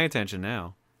got my attention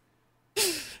now.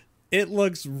 It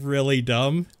looks really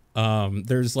dumb.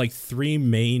 There's like 3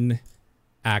 main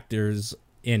actors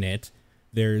in it.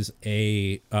 There's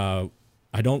a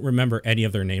I don't remember any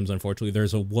of their names, unfortunately.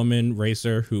 There's a woman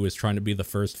racer who is trying to be the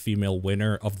first female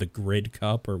winner of the Grid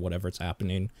Cup or whatever's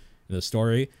happening in the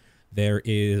story. There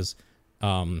is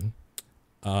African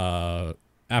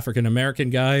American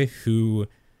guy who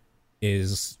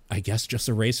is, I guess, just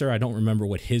a racer. I don't remember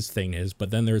what his thing is, but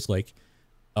then there's like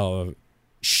a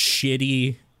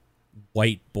shitty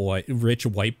rich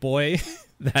white boy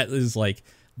that is like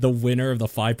the winner of the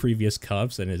 5 previous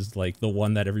cups and is like the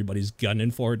one that everybody's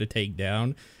gunning for to take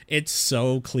down. It's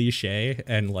so cliche,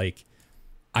 and like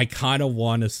I kind of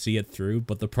want to see it through,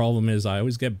 but the problem is I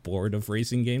always get bored of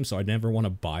racing games, so I never want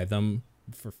to buy them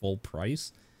for full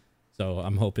price. So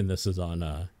I'm hoping this is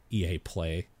on EA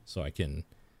Play so I can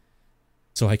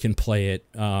play it.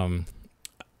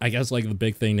 I guess like the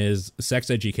big thing is Sex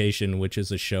Education, which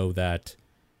is a show that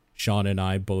Sean and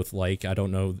I both like. I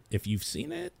don't know if you've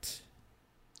seen it.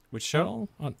 Which show?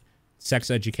 On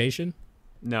Sex Education?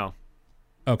 No.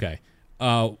 Okay.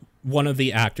 One of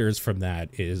the actors from that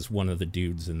is one of the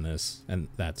dudes in this, and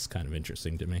that's kind of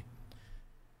interesting to me.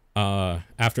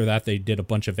 After that, they did a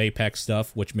bunch of Apex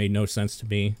stuff, which made no sense to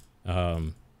me.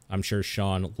 I'm sure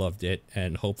Sean loved it,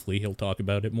 and hopefully he'll talk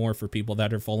about it more for people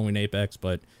that are following Apex,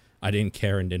 but I didn't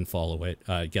care and didn't follow it.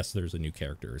 I guess there's a new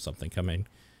character or something coming.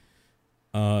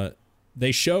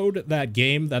 They showed that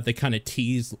game that they kind of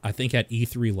teased, I think, at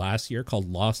E3 last year called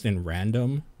Lost in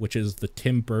Random, which is the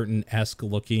Tim Burton-esque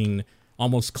looking,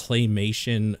 almost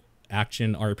claymation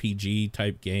action RPG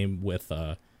type game with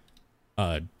a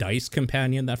dice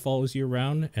companion that follows you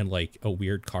around and like a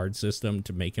weird card system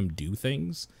to make him do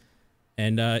things.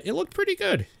 And it looked pretty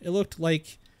good. It looked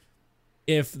like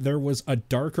if there was a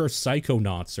darker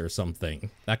Psychonauts or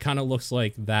something. That kind of looks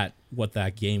like what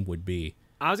that game would be.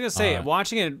 I was gonna say,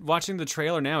 watching the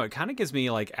trailer now, it kind of gives me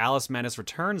like Alice Madness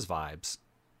Returns vibes.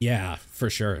 Yeah,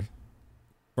 for sure.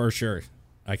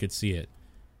 I could see it.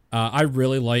 I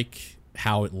really like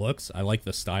how it looks. I like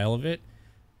the style of it.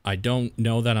 I don't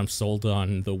know that I'm sold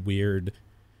on the weird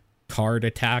card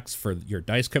attacks for your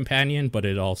dice companion, but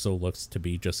it also looks to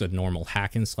be just a normal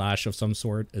hack and slash of some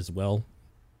sort as well.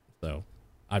 So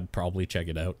I'd probably check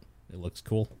it out. It looks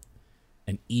cool.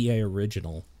 An EA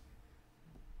original.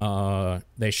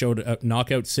 They showed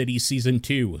Knockout City Season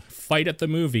 2, Fight at the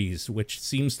Movies, which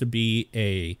seems to be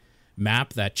a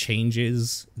map that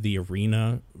changes the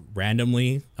arena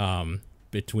randomly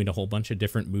between a whole bunch of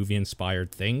different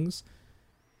movie-inspired things.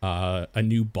 A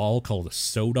new ball called a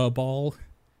Soda Ball.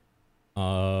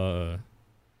 Yeah,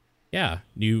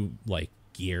 new, like,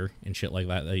 gear and shit like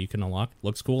that you can unlock.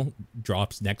 Looks cool.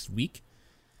 Drops next week.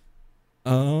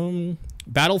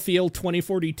 Battlefield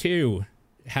 2042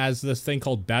 has this thing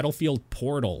called Battlefield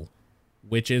Portal,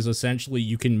 which is essentially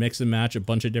you can mix and match a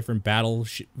bunch of different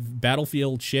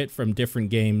Battlefield shit from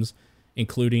different games,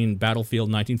 including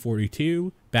Battlefield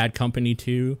 1942, Bad Company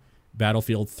 2,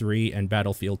 Battlefield 3, and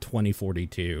Battlefield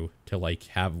 2042 to like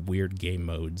have weird game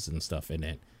modes and stuff in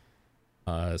it.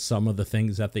 Some of the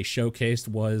things that they showcased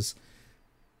was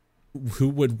who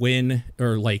would win,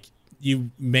 or like you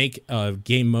make a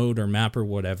game mode or map or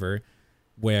whatever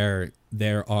where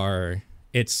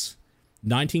it's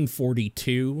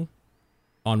 1942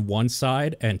 on one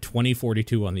side and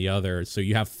 2042 on the other. So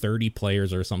you have 30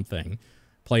 players or something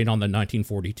playing on the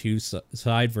 1942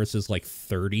 side versus like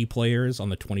 30 players on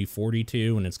the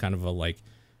 2042. And it's kind of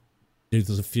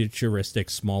there's a futuristic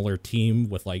smaller team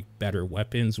with like better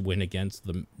weapons win against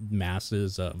the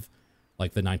masses of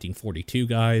like the 1942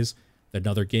 guys.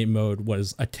 Another game mode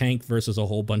was a tank versus a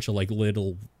whole bunch of like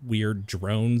little weird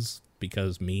drones,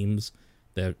 because memes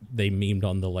that they memed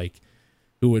on the like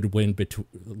who would win between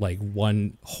like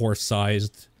one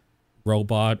horse-sized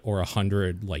robot or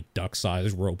 100 like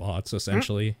duck-sized robots,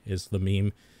 essentially, is the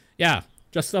meme. Yeah,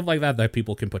 just stuff like that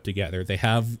people can put together. They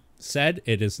have said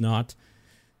it is not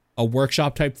a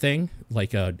workshop type thing,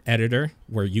 like a editor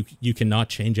where you cannot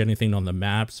change anything on the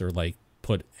maps or like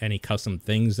put any custom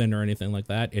things in or anything like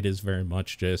that. It is very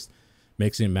much just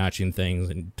mixing and matching things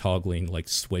and toggling like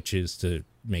switches to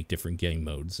make different game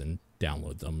modes and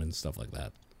download them and stuff like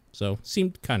that. So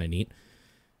seemed kind of neat.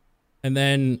 And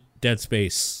then Dead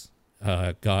Space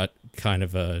got kind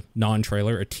of a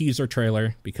non-trailer, a teaser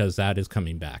trailer, because that is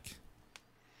coming back.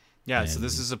 Yeah, and so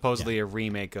this is supposedly a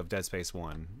remake of Dead Space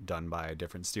 1 done by a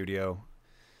different studio.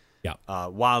 Yeah.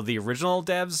 While the original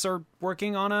devs are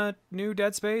working on a new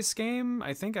Dead Space game.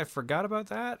 I think I forgot about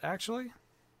that, actually.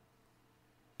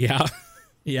 Yeah.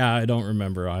 Yeah, I don't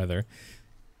remember either.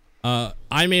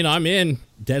 I mean, I'm in.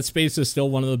 Dead Space is still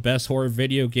one of the best horror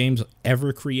video games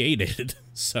ever created.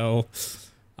 So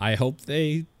I hope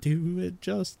they do it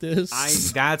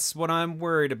justice. That's what I'm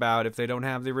worried about. If they don't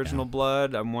have the original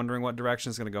Blood, I'm wondering what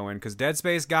direction it's going to go in. Because Dead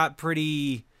Space got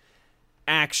pretty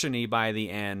action-y by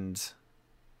the end.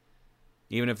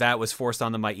 Even if that was forced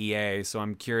on them by EA. So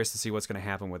I'm curious to see what's going to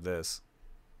happen with this.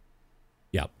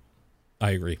 Yep,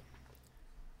 I agree.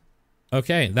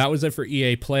 Okay, that was it for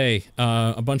EA Play.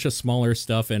 A bunch of smaller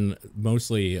stuff and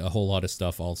mostly a whole lot of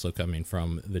stuff also coming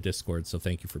from the Discord, so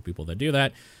thank you for people that do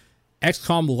that.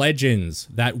 XCOM Legends,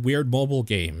 that weird mobile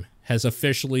game, is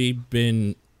officially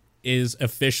an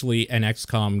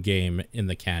XCOM game in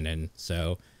the canon.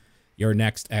 So your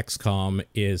next XCOM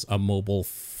is a mobile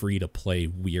free-to-play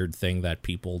weird thing that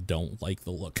people don't like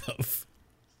the look of.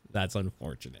 That's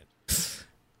unfortunate.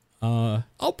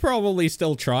 I'll probably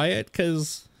still try it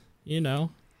because, you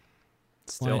know,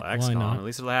 still why XCOM. not? At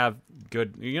least it'll have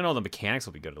good. You know, the mechanics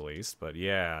will be good at least. But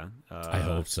yeah, I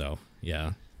hope so.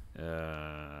 Yeah.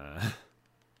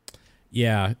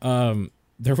 Yeah.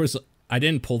 There was. I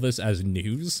didn't pull this as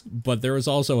news, but there was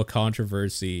also a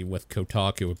controversy with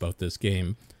Kotaku about this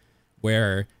game,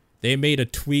 where they made a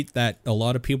tweet that a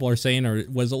lot of people are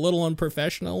saying was a little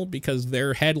unprofessional because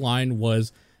their headline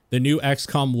was, "The new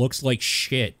XCOM looks like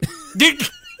shit."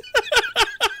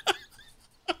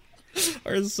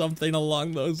 Or something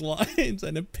along those lines,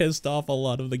 and it pissed off a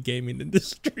lot of the gaming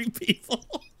industry people.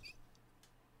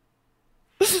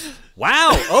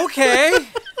 Wow, okay.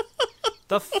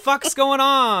 The fuck's going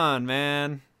on,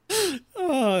 man?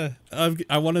 I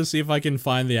want to see if I can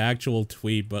find the actual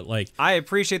tweet, but like... I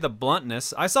appreciate the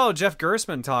bluntness. I saw Jeff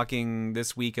Gerstmann talking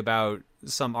this week about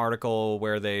some article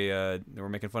where they were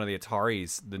making fun of the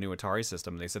new Atari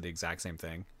system. They said the exact same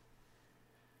thing.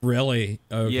 Really?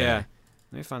 Okay. Yeah.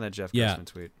 Let me find that Jeff Gerstmann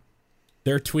tweet.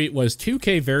 Their tweet was,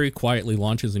 2K very quietly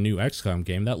launches a new XCOM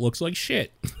game that looks like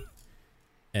shit.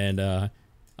 And a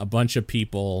bunch of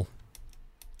people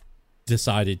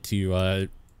decided to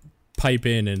pipe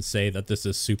in and say that this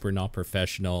is super not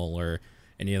professional or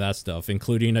any of that stuff,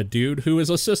 including a dude who is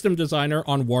a system designer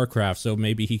on Warcraft, so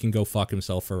maybe he can go fuck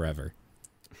himself forever.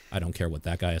 I don't care what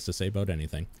that guy has to say about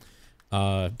anything.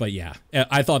 But yeah,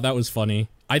 I thought that was funny.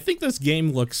 I think this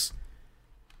game looks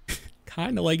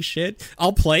kind of like shit.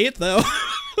 I'll play it though.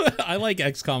 I like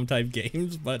XCOM type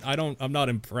games, but I'm not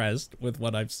impressed with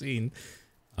what I've seen.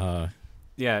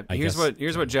 Yeah, here's what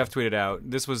Jeff tweeted out.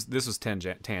 This was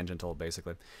tangential,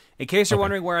 basically. In case you're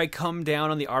wondering where I come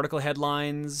down on the article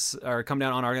headlines, or come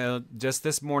down on article, just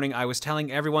this morning I was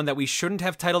telling everyone that we shouldn't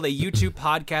have titled a YouTube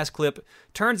podcast clip,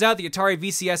 "Turns out the Atari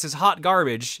VCS is hot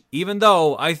garbage," even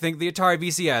though I think the Atari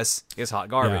VCS is hot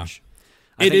garbage.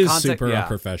 Yeah. It is super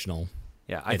unprofessional.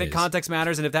 Yeah, I think context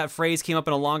matters, and if that phrase came up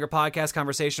in a longer podcast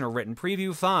conversation or written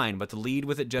preview, fine, but the lead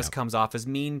with it just comes off as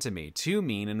mean to me. Too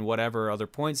mean, and whatever other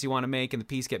points you want to make in the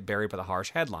piece get buried by the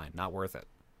harsh headline. Not worth it.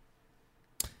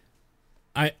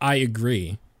 I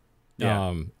agree.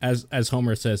 Yeah. As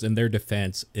Homer says, in their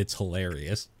defense, it's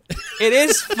hilarious. It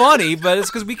is funny, but it's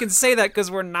because we can say that because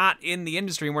we're not in the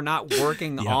industry and we're not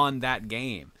working on that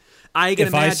game. I can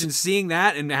imagine seeing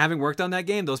that and having worked on that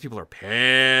game, those people are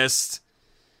pissed.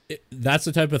 That's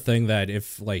the type of thing that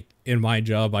if, like, in my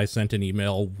job, I sent an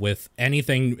email with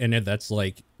anything in it that's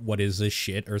like, "What is this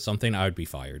shit?" or something, I would be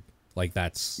fired. Like,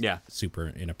 that's super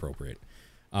inappropriate.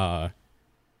 It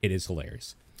is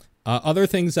hilarious. Other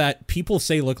things that people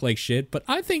say look like shit, but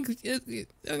I think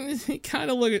it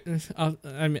kind of look.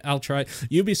 I'll try.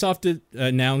 Ubisoft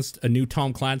announced a new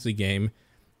Tom Clancy game,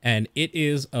 and it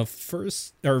is a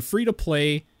free to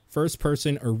play first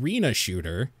person arena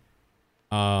shooter.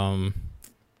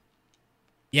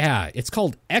 Yeah, it's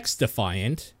called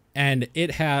X-Defiant, and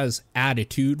it has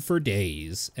attitude for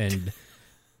days. And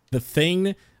the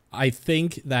thing I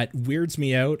think that weirds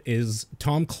me out is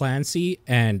Tom Clancy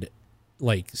and,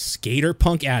 like, skater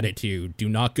punk attitude do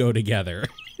not go together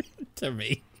to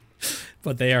me.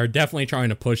 But they are definitely trying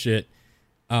to push it.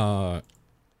 What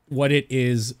it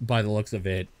is, by the looks of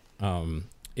it,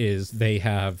 is they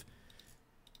have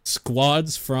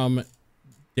squads from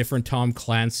different Tom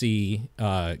Clancy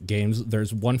games.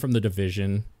 There's one from The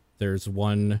Division. There's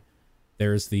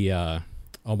the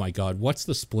oh my god, what's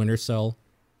the Splinter Cell?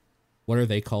 What are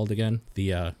they called again?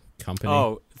 The company.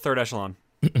 Oh, Third Echelon.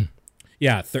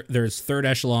 Yeah, there's Third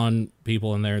Echelon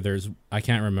people in there. I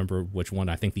can't remember which one.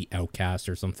 I think the Outcast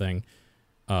or something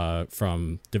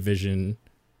from Division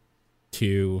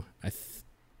 2.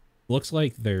 Looks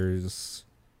like there's,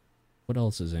 what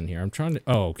else is in here? I'm trying to,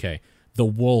 oh, okay. The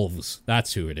Wolves,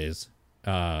 that's who it is.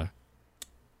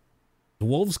 The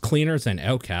Wolves, Cleaners, and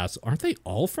Outcasts, aren't they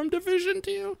all from Division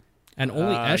 2? And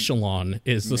only Echelon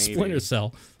is the maybe. Splinter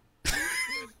Cell.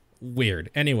 Weird.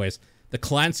 Anyways, the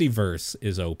Clancy verse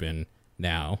is open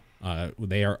now.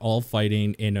 They are all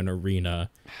fighting in an arena.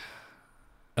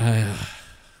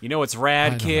 You know what's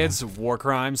rad, kids? War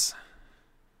crimes.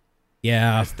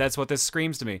 Yeah. That's what this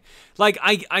screams to me. Like,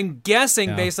 I'm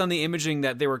guessing based on the imaging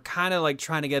that they were kind of like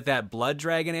trying to get that Blood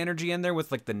Dragon energy in there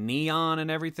with like the neon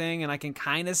and everything, and I can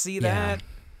kind of see that.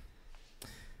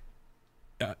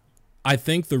 I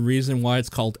think the reason why it's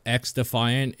called X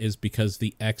Defiant is because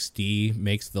the XD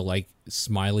makes the like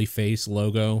smiley face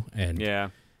logo,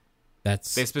 and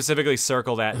that's they specifically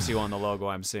circle that too on the logo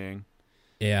I'm seeing.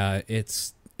 Yeah,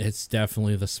 it's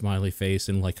definitely the smiley face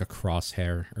and like a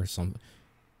crosshair or something.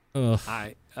 Ugh.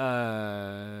 I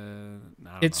don't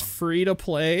it's know. free to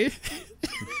play.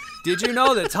 Did you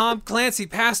know that Tom Clancy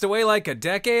passed away like a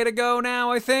decade ago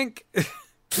now, I think?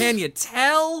 Can you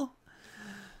tell?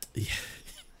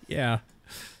 Yeah.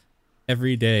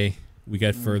 Every day we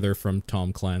get further from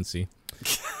Tom Clancy.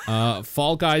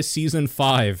 Fall Guys Season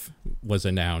 5 was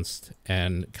announced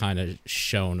and kind of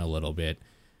shown a little bit.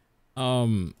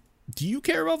 Do you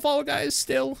care about Fall Guys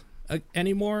still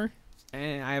anymore? I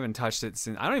haven't touched it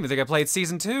since. I don't even think I played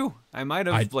Season 2. I might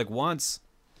have, like, once.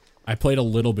 I played a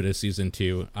little bit of Season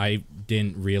 2. I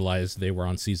didn't realize they were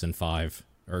on Season 5,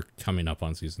 or coming up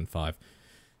on Season 5.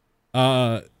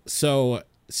 So,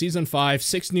 Season 5,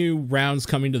 6 new rounds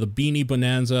coming to the Beanie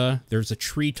Bonanza. There's a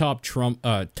treetop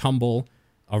tumble,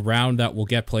 a round that will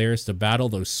get players to battle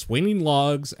those swinging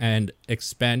logs and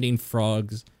expanding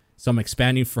frogs, some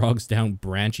expanding frogs down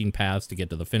branching paths to get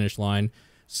to the finish line.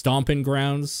 Stomping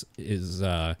Grounds is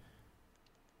a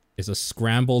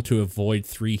scramble to avoid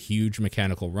 3 huge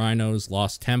mechanical rhinos.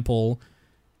 Lost Temple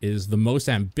is the most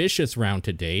ambitious round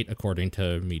to date, according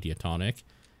to Mediatonic.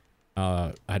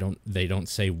 They don't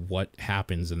say what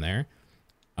happens in there.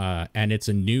 And it's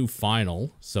a new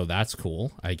final, so that's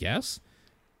cool, I guess.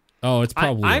 Oh, it's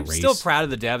probably I'm a race. still proud of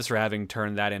the devs for having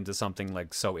turned that into something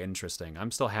like so interesting.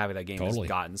 I'm still happy that game has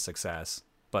gotten success.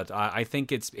 But I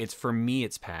think it's for me,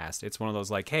 it's past. It's one of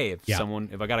those like, hey, if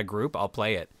I got a group, I'll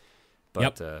play it.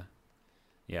 But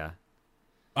yeah.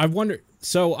 I wonder.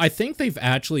 So I think they've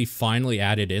actually finally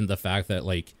added in the fact that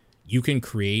like you can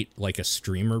create like a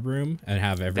streamer room and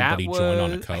have everybody join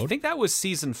on a code. I think that was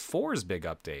Season 4's big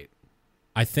update.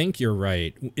 I think you're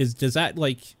right. Does that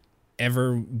like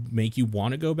ever make you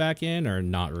want to go back in or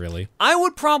not really? I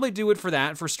would probably do it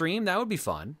for stream. That would be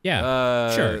fun.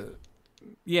 Yeah, sure.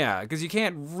 Yeah, because you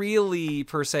can't really,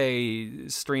 per se,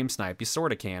 stream snipe. You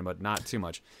sort of can, but not too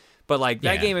much. But, like,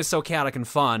 that game is so chaotic and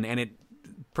fun, and it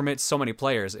permits so many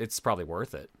players, it's probably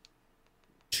worth it.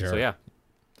 Sure. So, yeah.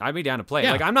 I'd be down to play it.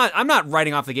 Yeah. Like, I'm not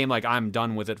writing off the game like I'm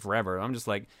done with it forever. I'm just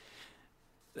like,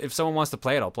 if someone wants to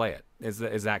play it, I'll play it. Is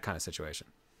that kind of situation.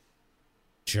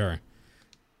 Sure.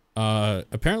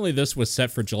 Apparently this was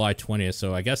set for July 20th,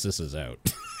 so I guess this is out.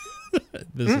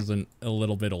 This is a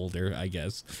little bit older, I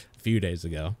guess. Few days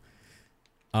ago.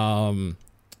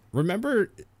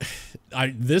 Remember,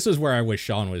 this is where I wish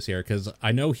Sean was here, because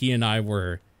I know he and I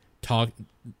were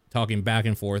talking back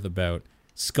and forth about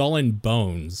Skull and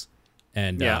Bones,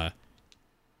 and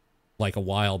like a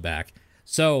while back.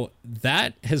 So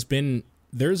that has been.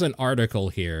 There's an article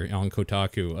here on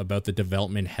Kotaku about the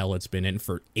development hell it's been in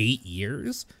for 8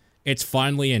 years. It's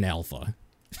finally in alpha.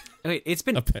 Wait, it's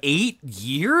been 8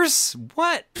 years?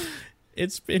 What?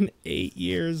 It's been 8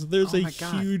 years. There's a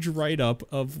huge write-up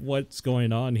of what's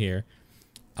going on here.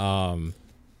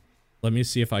 Let me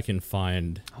see if I can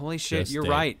find... Holy shit, you're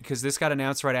right, because this got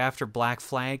announced right after Black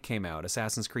Flag came out,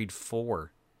 Assassin's Creed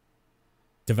 4.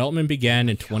 Development began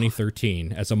in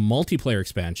 2013 as a multiplayer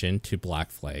expansion to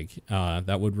Black Flag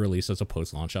that would release as a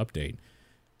post-launch update.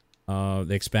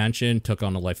 The expansion took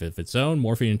on a life of its own,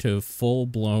 morphing into a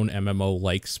full-blown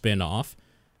MMO-like spin-off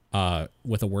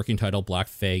with a working title, Black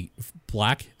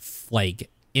Flag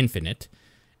Infinite,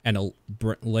 and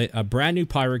a brand new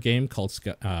pirate game called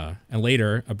and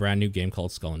later a brand new game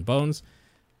called Skull and Bones.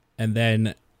 And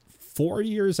then 4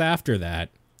 years after that,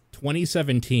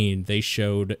 2017, they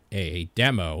showed a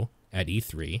demo at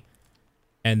E3,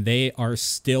 and they are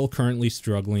still currently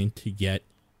struggling to get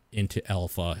into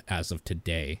alpha as of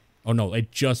today. Oh no,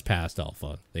 it just passed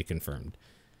alpha, they confirmed.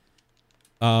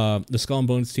 The Skull and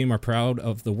Bones team are proud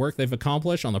of the work they've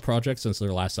accomplished on the project since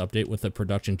their last update, with the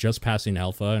production just passing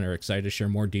alpha, and are excited to share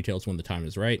more details when the time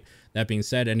is right. That being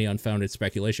said, any unfounded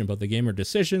speculation about the game or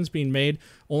decisions being made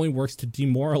only works to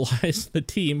demoralize the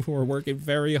team, who are working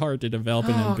very hard to develop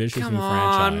an ambitious new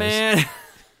franchise. Man.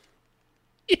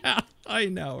 Yeah, I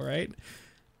know, right?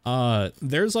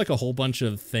 There's like a whole bunch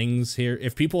of things here.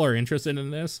 If people are interested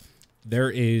in this,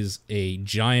 there is a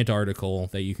giant article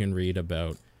that you can read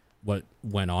about what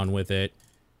went on with it.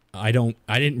 I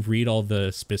didn't read all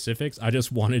the specifics. I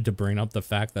just wanted to bring up the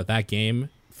fact that that game,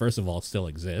 first of all, still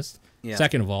exists. Yeah.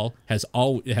 Second of all,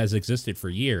 has existed for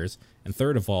years, and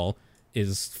third of all,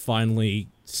 is finally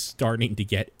starting to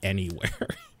get anywhere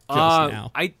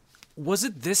now. Was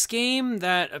it this game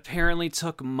that apparently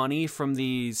took money from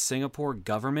the Singapore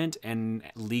government and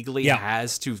legally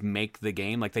has to make the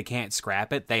game? Like, they can't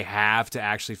scrap it. They have to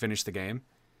actually finish the game.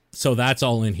 So that's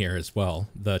all in here as well.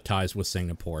 The ties with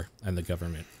Singapore and the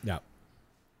government.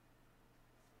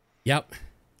 Yep.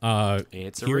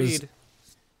 It's a read.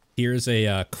 Here's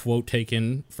a quote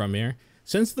taken from here.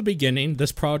 Since the beginning,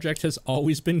 this project has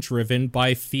always been driven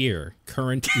by fear.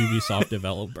 Current Ubisoft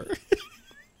developer.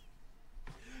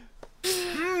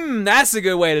 That's a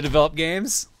good way to develop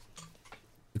games.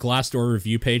 Glassdoor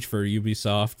review page for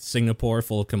Ubisoft Singapore,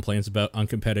 full of complaints about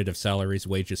uncompetitive salaries,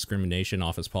 wage discrimination,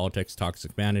 office politics,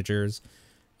 toxic managers.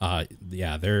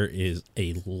 There is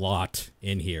a lot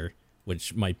in here,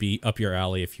 which might be up your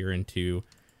alley if you're into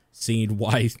seeing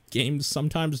why games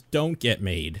sometimes don't get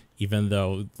made, even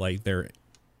though like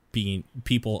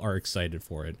people are excited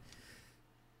for it.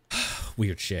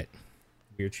 Weird shit.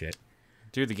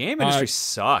 Dude, the game industry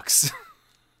sucks.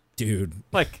 Dude.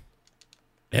 I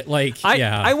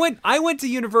went to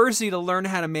university to learn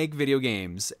how to make video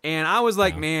games, and I was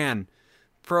like, man,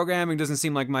 programming doesn't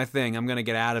seem like my thing. I'm gonna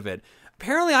get out of it.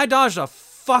 Apparently, I dodged a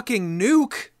fucking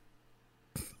nuke.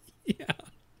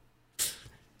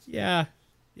 Yeah.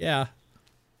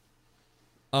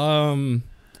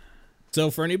 So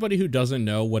for anybody who doesn't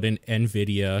know what an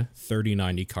NVIDIA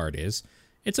 3090 card is,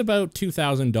 it's about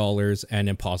 $2,000 and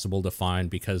impossible to find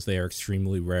because they are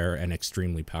extremely rare and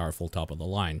extremely powerful, top of the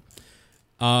line.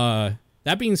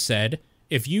 That being said,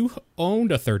 if you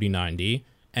owned a 3090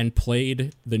 and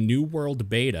played the New World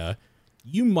beta,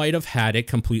 you might have had it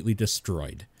completely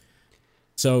destroyed.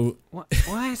 So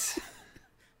what?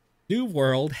 New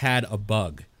World had a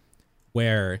bug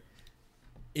where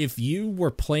if you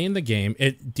were playing the game,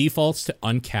 it defaults to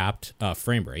uncapped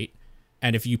frame rate.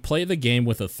 And if you play the game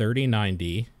with a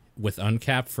 3090 with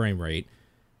uncapped frame rate,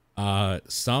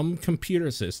 some computer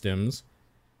systems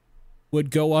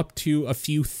would go up to a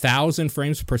few thousand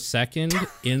frames per second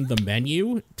in the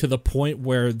menu to the point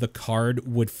where the card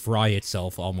would fry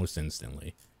itself almost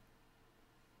instantly.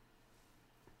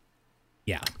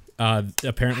 Yeah.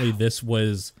 Apparently this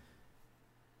was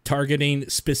targeting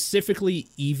specifically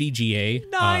EVGA,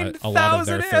 a lot of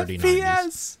their 3090s.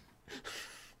 FPS.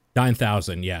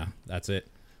 9,000, yeah, that's it.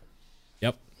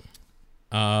 Yep.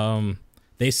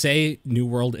 They say New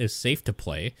World is safe to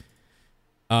play.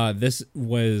 This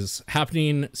was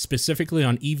happening specifically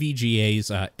on EVGA's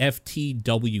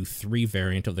FTW3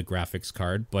 variant of the graphics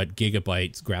card, but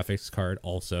Gigabyte's graphics card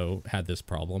also had this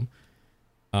problem.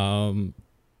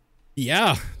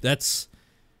 Yeah, that's...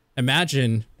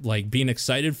 Imagine, like, being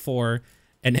excited for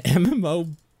an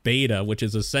MMO beta, which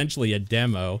is essentially a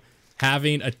demo,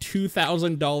 having a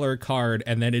 $2,000 card,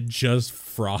 and then it just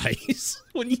fries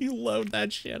when you load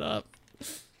that shit up.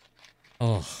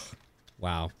 Oh,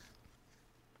 wow.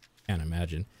 Can't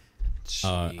imagine.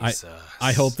 Jesus.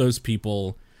 I hope those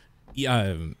people...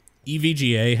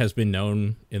 EVGA has been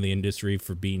known in the industry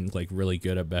for being, like, really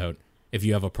good about, if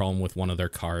you have a problem with one of their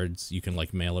cards, you can,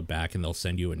 like, mail it back and they'll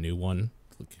send you a new one.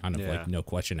 Kind of like no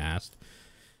question asked.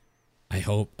 I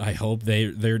hope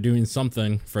they're doing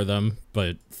something for them,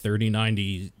 but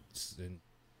 3090s and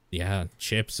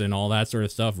chips and all that sort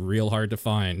of stuff real hard to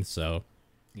find. So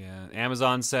yeah,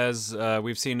 Amazon says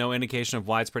we've seen no indication of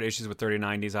widespread issues with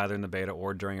 3090s either in the beta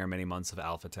or during our many months of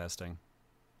alpha testing.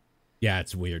 Yeah,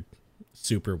 it's weird,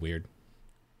 super weird.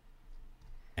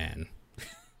 And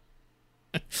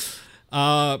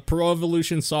Pro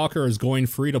Evolution Soccer is going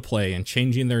free to play and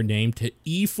changing their name to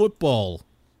eFootball.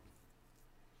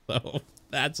 So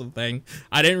that's a thing.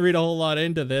 I didn't read a whole lot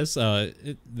into this.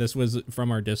 This was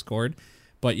from our Discord,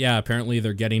 but yeah, apparently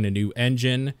they're getting a new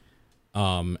engine,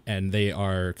 and they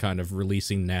are kind of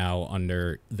releasing now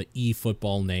under the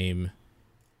eFootball name,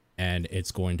 and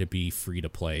it's going to be free to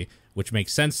play, which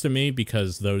makes sense to me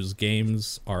because those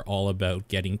games are all about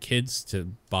getting kids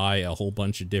to buy a whole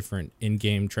bunch of different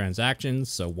in-game transactions,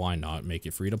 so why not make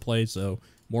it free to play so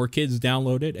more kids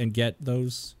download it and get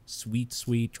those sweet,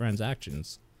 sweet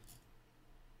transactions.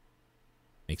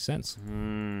 Makes sense.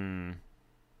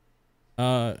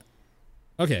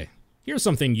 Okay, here's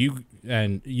something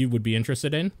you would be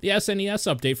interested in. The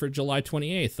SNES update for July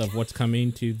 28th of what's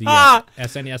coming to the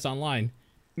SNES Online.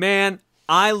 Man,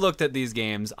 I looked at these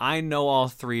games. I know all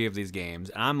three of these games,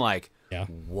 and I'm like, Yeah.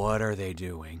 What are they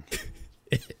doing?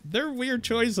 They're weird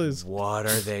choices. What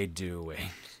are they doing?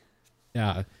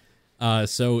 Yeah.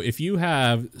 So if you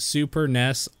have Super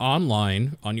NES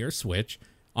Online on your Switch,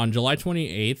 on July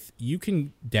 28th, you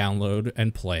can download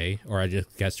and play, or I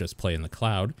guess just play in the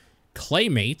cloud,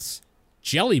 Claymates,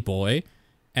 Jelly Boy,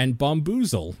 and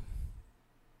Bomboozle.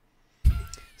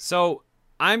 So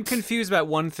I'm confused about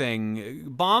one thing.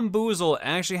 Bomboozle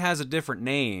actually has a different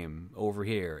name over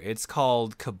here. It's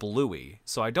called Kablooey.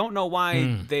 So I don't know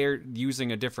why they're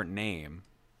using a different name.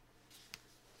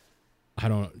 I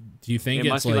don't. Do you think It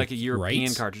it's must be like a European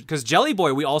rights? cartridge? Because Jelly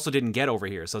Boy we also didn't get over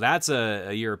here, so that's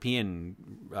a European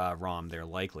ROM there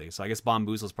likely. So I guess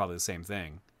Bomboozle is probably the same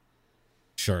thing.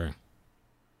 Sure.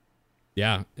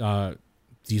 Yeah.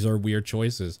 These are weird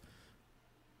choices.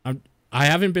 I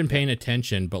haven't been paying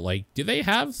attention, but like, do they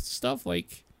have stuff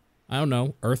like, I don't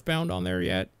know, Earthbound on there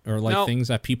yet, or like Nope. things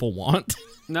that people want?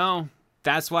 No,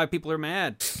 that's why people are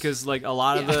mad because like a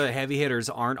lot of the heavy hitters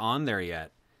aren't on there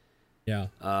yet. Yeah.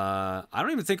 I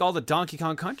don't even think all the Donkey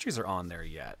Kong countries are on there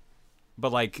yet.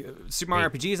 But like Super Mario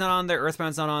RPG is not on there,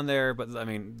 Earthbound's not on there. But I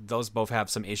mean, those both have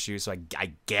some issues, so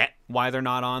I get why they're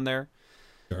not on there.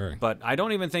 Sure. But I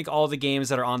don't even think all the games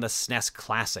that are on the SNES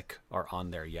Classic are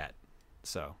on there yet.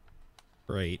 So,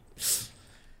 Great.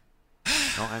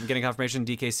 oh, I'm getting confirmation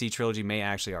DKC Trilogy may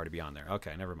actually already be on there.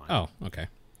 Okay, never mind. Oh, okay.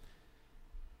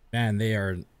 Man, they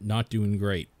are not doing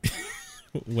great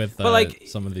with But like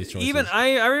some of these choices. even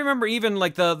I remember even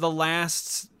like the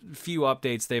last few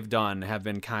updates they've done have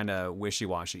been kind of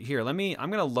wishy-washy. Here, I'm going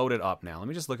to load it up now. Let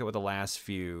me just look at what the last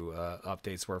few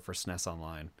updates were for SNES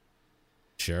Online.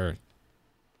 Sure.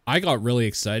 I got really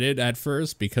excited at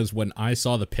first because when I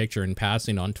saw the picture in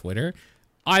passing on Twitter,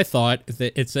 I thought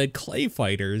that it said Clay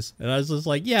Fighters, and I was just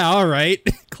like, yeah, all right,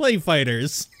 Clay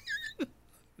Fighters.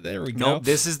 There we go. Nope,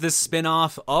 this is the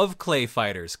spin-off of Clay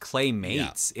Fighters,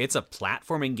 Claymates. Yeah. It's a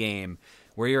platforming game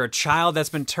where you're a child that's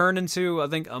been turned into, I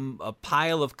think, a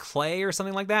pile of clay or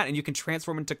something like that, and you can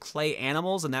transform into clay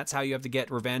animals, and that's how you have to get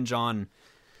revenge on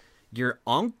your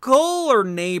uncle or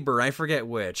neighbor. I forget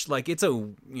which. Like, it's a,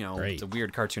 it's a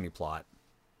weird cartoony plot.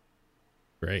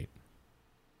 Great.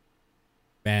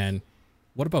 Man,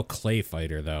 what about Clay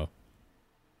Fighter, though?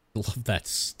 I love that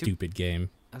stupid game.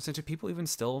 I was saying, do people even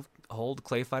still hold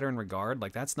Clay Fighter in regard?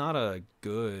 Like, that's not a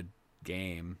good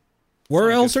game. Where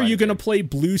else are you going to play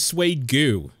Blue Suede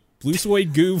Goo? Blue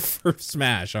Suede Goo for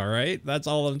Smash, all right? That's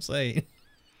all I'm saying.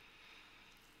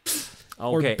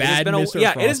 Okay,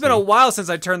 it has been a while since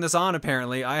I turned this on,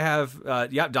 apparently. I have,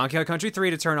 Donkey Kong Country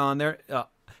 3 to turn on there.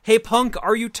 Hey, Punk,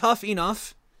 are you tough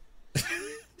enough?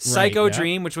 Psycho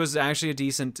Dream, which was actually a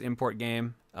decent import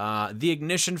game. The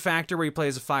Ignition Factor, where you play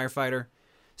as a firefighter.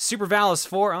 Super Valis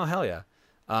 4, oh, hell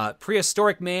yeah.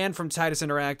 Prehistoric Man from Titus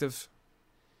Interactive.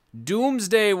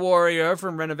 Doomsday Warrior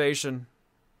from Renovation.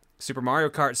 Super Mario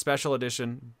Kart Special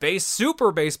Edition.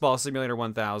 Super Baseball Simulator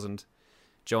 1000.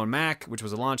 Joe and Mac, which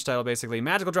was a launch title, basically.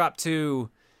 Magical Drop 2.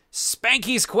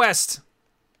 Spanky's Quest.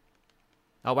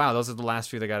 Oh, wow, those are the last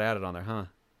few that got added on there, huh?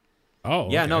 Oh,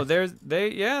 okay. Yeah, no,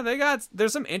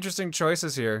 there's some interesting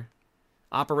choices here.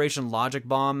 Operation Logic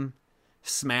Bomb,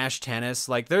 Smash Tennis,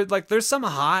 there's some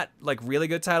hot, really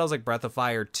good titles, like Breath of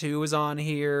Fire 2 is on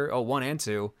here. Oh, 1 and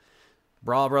 2.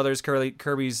 Brawl Brothers,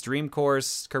 Kirby's Dream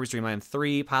Course, Kirby's Dream Land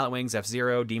 3, Pilot Wings,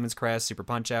 F-Zero, Demon's Crest, Super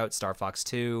Punch-Out, Star Fox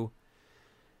 2.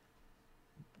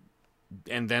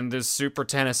 And then there's Super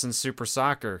Tennis and Super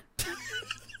Soccer.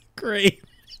 Great.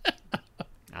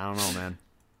 I don't know, man.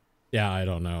 Yeah, I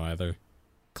don't know either.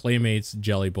 Claymates,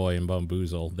 Jelly Boy, and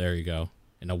Bomboozle. There you go.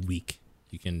 In a week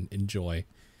you can enjoy.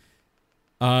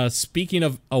 Speaking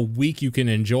of a week you can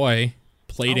enjoy,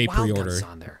 Playdate pre-order. Guns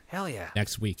on there. Hell yeah.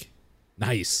 Next week.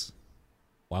 Nice.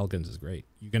 Wild Guns is great.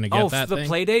 You're going to get that the thing?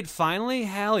 Playdate finally?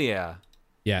 Hell yeah.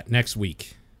 Yeah, next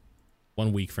week.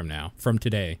 1 week from now. From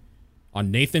today. On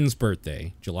Nathan's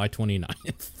birthday, July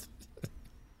 29th.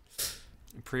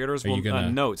 Pre-orders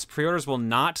notes. Pre-orders will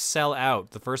not sell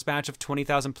out. The first batch of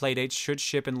 20,000 Playdates should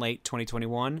ship in late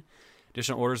 2021.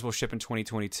 Additional orders will ship in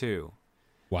 2022.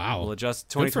 Wow. We'll adjust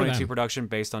 2022 production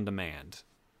based on demand.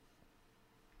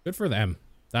 Good for them.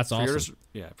 That's awesome.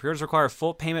 Pre-orders require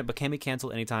full payment but can be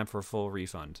canceled anytime for a full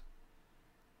refund.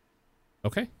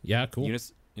 Okay. Yeah, cool.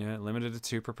 Units, limited to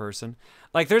 2 per person.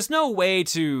 There's no way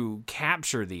to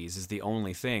capture these is the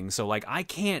only thing. So, I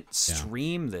can't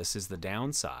stream this is the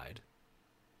downside.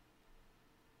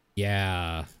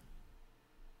 Yeah.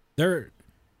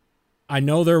 I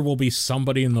know there will be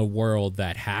somebody in the world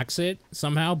that hacks it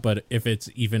somehow, but if it's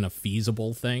even a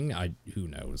feasible thing, who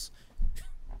knows?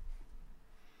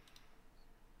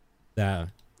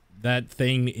 That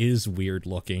thing is weird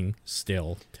looking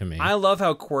still to me. I love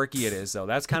how quirky it is, though.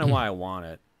 That's kind of why I want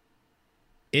it.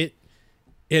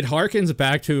 It harkens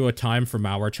back to a time from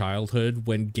our childhood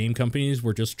when game companies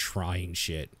were just trying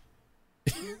shit.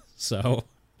 So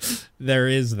there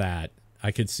is that.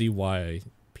 I could see why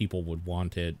people would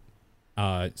want it.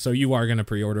 So you are going to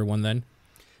pre-order one then?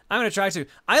 I'm going to try to.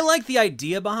 I like the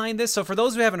idea behind this. So for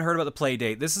those who haven't heard about the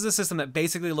Playdate, this is a system that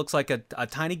basically looks like a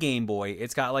tiny Game Boy.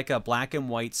 It's got like a black and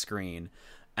white screen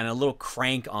and a little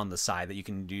crank on the side that you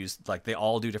can use. Like they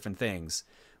all do different things.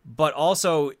 But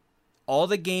also, all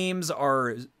the games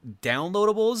are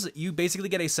downloadables. You basically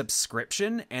get a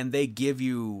subscription and they give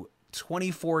you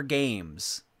 24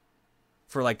 games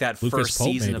for like that Lucas first Pope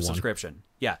season made of one. subscription.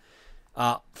 Yeah.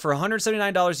 For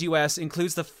 $179 US,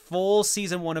 includes the full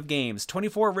season 1 of games,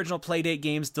 24 original Playdate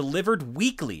games delivered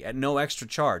weekly at no extra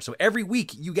charge. So every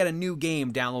week you get a new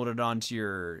game downloaded onto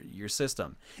your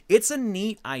system. It's a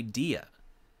neat idea.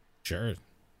 Sure.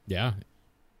 Yeah.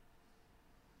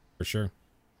 For sure.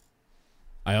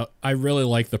 I really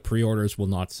like the pre-orders will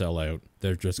not sell out.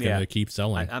 They're just going to keep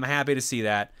selling. I'm happy to see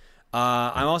that.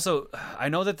 I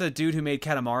know that the dude who made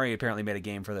Katamari apparently made a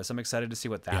game for this. I'm excited to see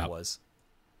what that was.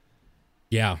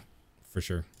 Yeah, for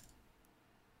sure.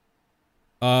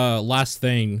 Last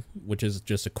thing, which is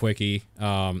just a quickie.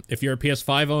 If you're a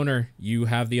PS5 owner, you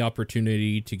have the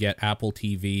opportunity to get Apple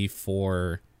TV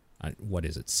for, what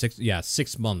is it?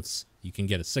 6 months. You can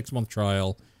get a 6-month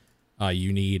trial.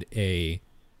 You need a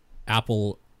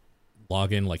Apple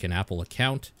login, like an Apple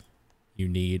account. You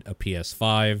need a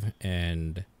PS5,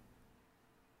 and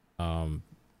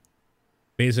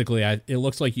basically, it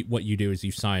looks like what you do is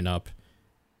you sign up.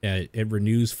 It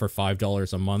renews for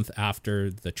 $5 a month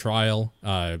after the trial,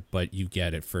 but you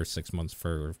get it for 6 months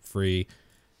for free.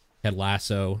 Ted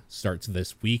Lasso starts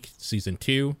this week, season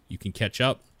 2. You can catch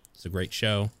up. It's a great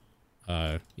show.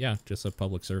 Just a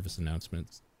public service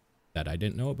announcement that I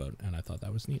didn't know about, and I thought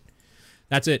that was neat.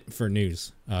 That's it for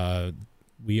news.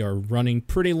 We are running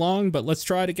pretty long, but let's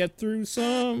try to get through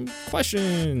some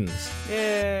questions.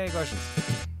 Yay, questions.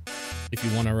 If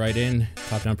you want to write in,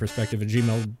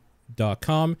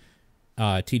 topdownperspective@gmail.com,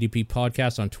 TDP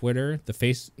Podcast on Twitter,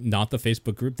 not the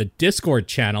Facebook group, the Discord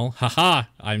channel. Haha,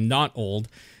 I'm not old.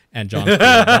 And John.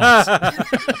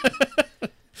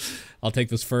 I'll take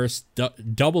this first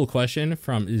double question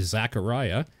from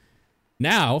Zachariah.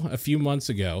 A few months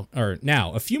ago, I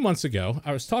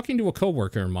was talking to a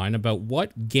coworker of mine about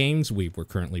what games we were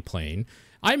currently playing.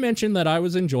 I mentioned that I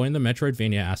was enjoying the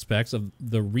Metroidvania aspects of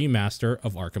the remaster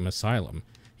of Arkham Asylum.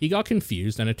 He got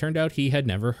confused, and it turned out he had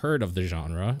never heard of the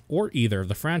genre or either of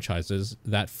the franchises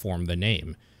that form the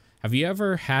name. Have you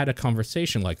ever had a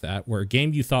conversation like that where a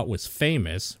game you thought was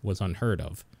famous was unheard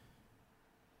of?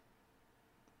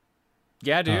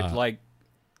 Yeah, dude. Like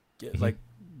the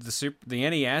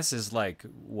NES is like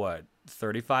what,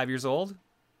 35 years old?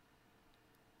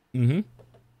 Mm-hmm.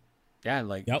 Yeah,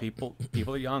 like people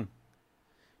are young,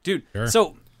 dude. Sure.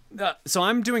 So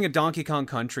I'm doing a Donkey Kong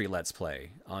Country Let's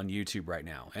Play on YouTube right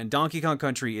now, and Donkey Kong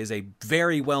Country is a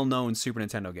very well-known Super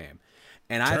Nintendo game,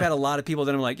 and I've had a lot of people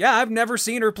that I'm like, yeah, I've never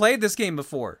seen or played this game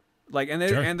before, like, and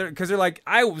they're like,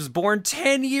 I was born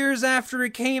 10 years after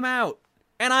it came out,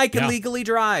 and I can legally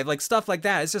drive, like stuff like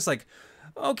that. It's just like,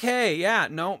 okay, yeah,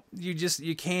 no,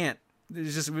 you can't.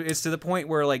 It's to the point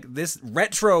where like this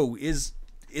retro is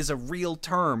a real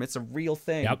term. It's a real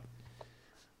thing. Yep.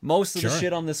 Most of the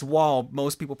shit on this wall,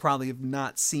 most people probably have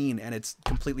not seen, and it's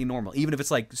completely normal, even if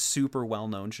it's like super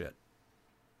well-known shit.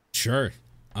 Sure.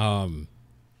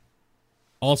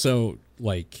 Also,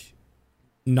 like,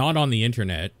 not on the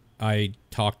internet. I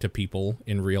talk to people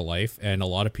in real life, and a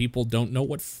lot of people don't know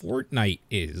what Fortnite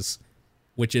is,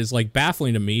 which is like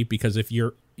baffling to me because if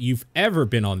you've ever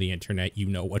been on the internet, you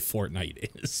know what Fortnite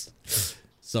is.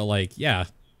 So like, yeah,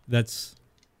 that's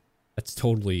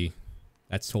totally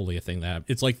a thing that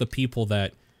it's like the people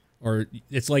that, or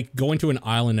it's like going to an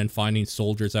island and finding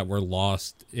soldiers that were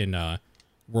lost in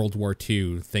World War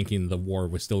II, thinking the war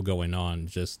was still going on.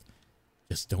 Just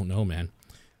don't know, man.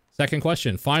 Second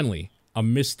question. Finally, a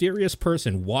mysterious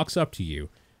person walks up to you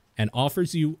and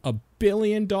offers you $1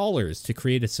 billion to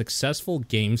create a successful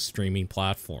game streaming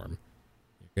platform.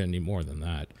 You're gonna need more than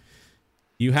that.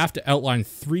 You have to outline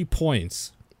 3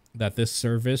 points that this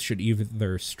service should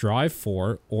either strive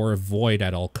for or avoid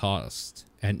at all costs,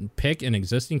 and pick an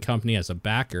existing company as a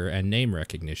backer and name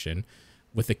recognition,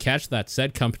 with the catch that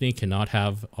said company cannot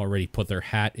have already put their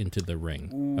hat into the ring.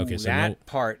 Ooh, okay, so that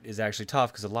part is actually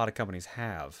tough because a lot of companies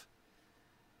have.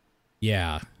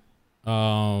 Yeah.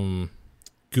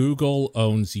 Google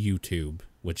owns YouTube,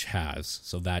 which has,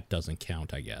 so that doesn't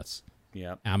count, I guess.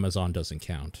 Yep. Amazon doesn't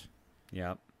count.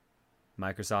 Yep.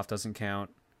 Microsoft doesn't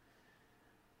count.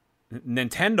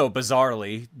 Nintendo,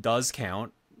 bizarrely, does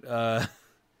count.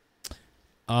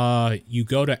 You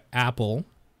go to Apple,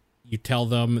 you tell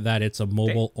them that it's a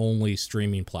mobile-only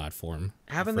streaming platform.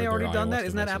 Haven't they already done that?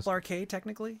 Isn't that Apple Arcade,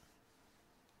 technically?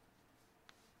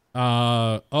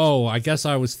 I guess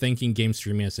I was thinking game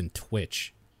streaming as in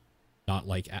Twitch. Not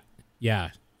like...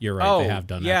 Yeah, you're right. They have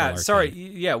done Apple Arcade. Sorry.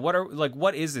 Yeah,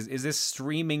 what is this? Is this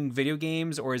streaming video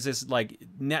games, or is this like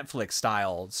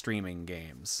Netflix-style streaming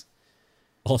games?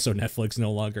 Also, Netflix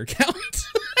no longer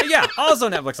counts. Yeah, also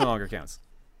Netflix no longer counts.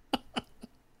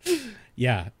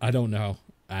 Yeah, I don't know,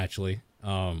 actually.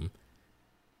 I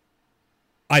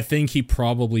think he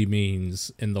probably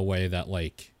means in the way that,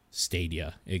 like,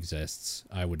 Stadia exists,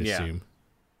 I would assume.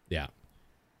 Yeah.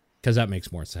 Because that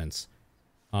makes more sense.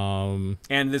 And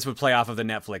this would play off of the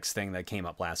Netflix thing that came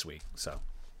up last week, so.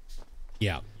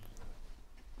 Yeah.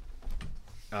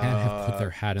 Have put their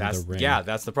hat in the ring. Yeah,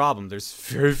 that's the problem. There's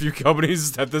very few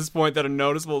companies at this point that are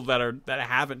noticeable that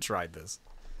haven't tried this.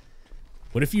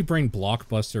 What if you bring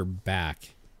Blockbuster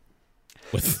back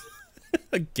with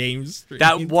a game streaming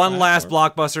That one platform? last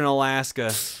Blockbuster in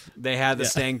Alaska, they had the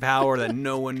staying power that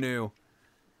no one knew.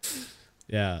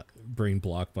 Yeah, bring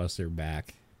Blockbuster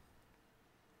back.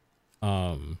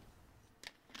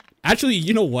 Actually,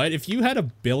 you know what? If you had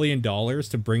 $1 billion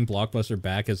to bring Blockbuster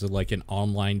back as like an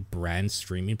online brand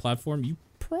streaming platform, you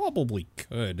probably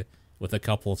could with a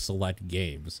couple of select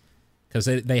games. Because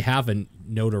they have a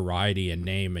notoriety and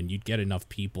name, and you'd get enough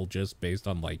people just based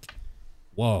on, like,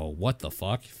 whoa, what the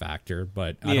fuck factor,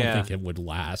 but I don't think it would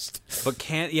last. But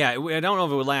I don't know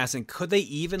if it would last, and could they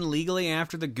even legally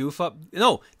after the goof up?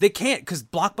 No, they can't, because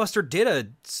Blockbuster did a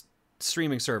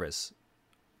streaming service.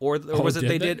 Or was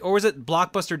it or was it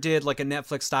Blockbuster did, like, a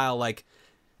Netflix-style, like,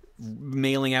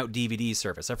 mailing out DVD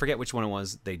service? I forget which one it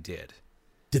was they did.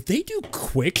 Did they do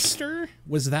Quickster?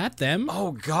 Was that them?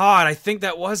 Oh, God, I think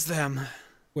that was them.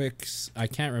 I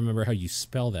can't remember how you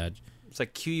spell that. It's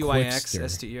like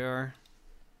Quixster.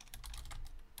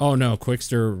 Oh, no,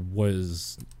 Quickster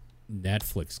was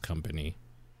Netflix company.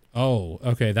 Oh,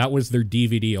 okay, that was their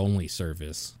DVD-only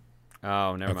service.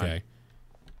 Oh, never mind.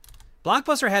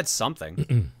 Blockbuster had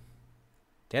something.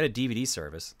 They had a DVD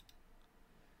service.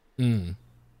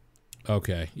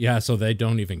 Okay, yeah, so they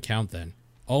don't even count then.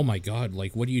 Oh my God!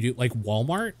 Like, what do you do? Like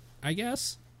Walmart, I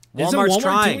guess. Walmart's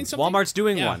trying. Walmart's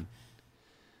doing one.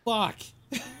 Fuck.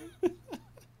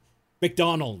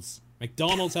 McDonald's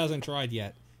hasn't tried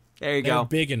yet. There you go.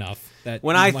 Big enough that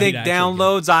when I think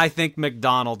downloads, I think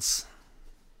McDonald's.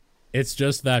 It's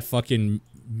just that fucking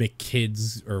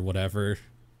McKids or whatever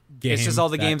game. It's just all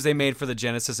the games they made for the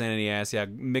Genesis and NES. Yeah,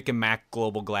 Mick and Mac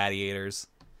Global Gladiators.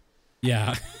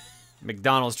 Yeah.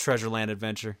 McDonald's Treasureland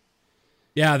Adventure.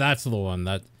 Yeah, that's the one.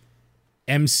 That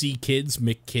MC Kids,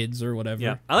 McKids, or whatever.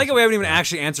 Yeah, I like how we haven't even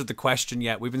actually answered the question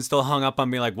yet. We've been still hung up on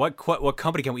being like, what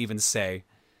company can we even say?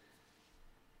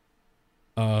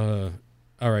 All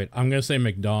right, I'm gonna say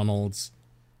McDonald's.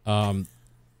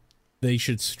 They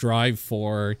should strive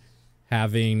for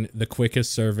having the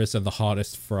quickest service and the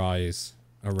hottest fries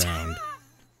around.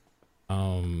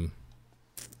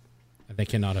 They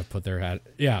cannot have put their hat.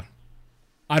 Yeah,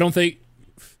 I don't think.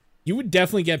 You would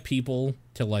definitely get people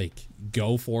to, like,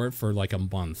 go for it for, like, a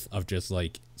month of just,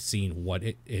 like, seeing what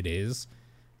it is.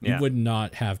 You would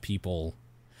not have people...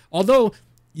 Although,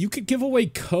 you could give away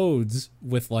codes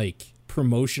with, like,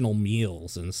 promotional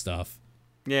meals and stuff.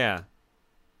 Yeah.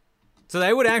 So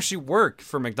that would actually work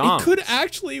for McDonald's. It could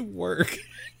actually work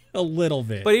a little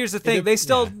bit. But here's the thing.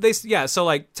 So,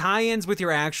 like, tie-ins with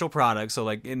your actual product. So,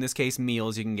 like, in this case,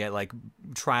 meals, you can get, like,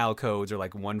 trial codes or,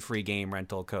 like, one free game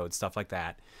rental code, stuff like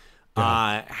that.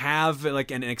 Have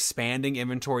like an expanding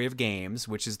inventory of games,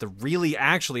 which is the really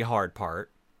actually hard part,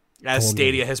 as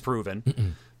Stadia has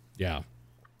proven. Yeah.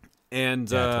 And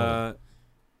and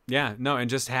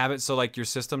just have it so like your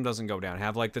system doesn't go down.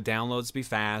 Have like the downloads be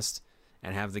fast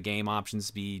and have the game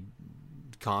options be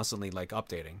constantly like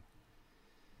updating.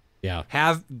 Yeah.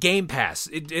 Have Game Pass.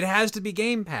 It has to be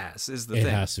Game Pass is the thing.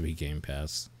 It has to be Game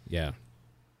Pass. Yeah.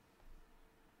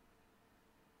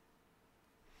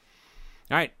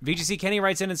 All right, VGC Kenny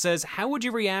writes in and says, how would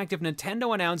you react if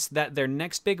Nintendo announced that their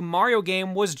next big Mario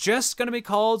game was just going to be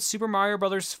called Super Mario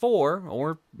Bros. 4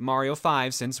 or Mario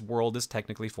 5 since World is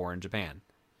technically 4 in Japan?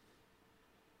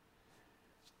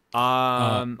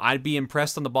 I'd be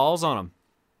impressed on the balls on them.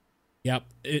 Yep.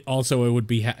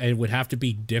 It would have to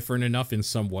be different enough in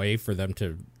some way for them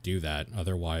to do that.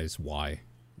 Otherwise, why?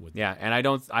 And I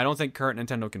don't think current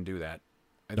Nintendo can do that.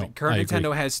 I think current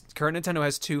Nintendo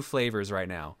has two flavors right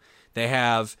now. They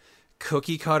have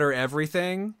cookie cutter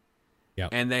everything, yep.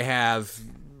 And they have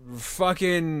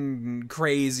fucking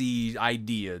crazy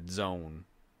idea zone.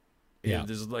 Yeah.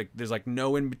 There's like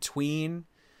no in between.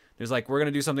 There's like, we're going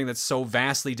to do something that's so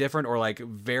vastly different or like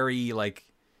very like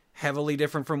heavily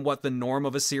different from what the norm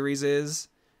of a series is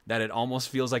that it almost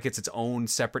feels like it's its own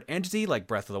separate entity, like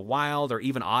Breath of the Wild or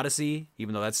even Odyssey,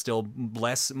 even though that's still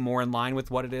more in line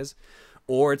with what it is.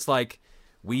 Or it's like,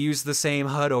 we use the same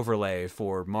HUD overlay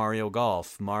for Mario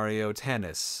Golf, Mario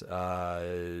Tennis,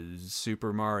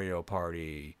 Super Mario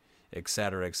Party,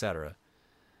 etc., etc.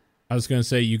 I was going to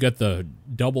say, you got the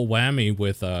double whammy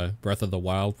with Breath of the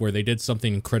Wild, where they did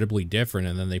something incredibly different,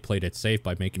 and then they played it safe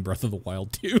by making Breath of the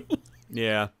Wild 2.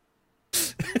 Yeah.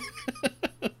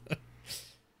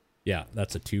 Yeah,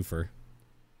 that's a twofer.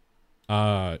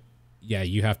 Yeah,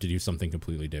 you have to do something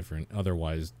completely different.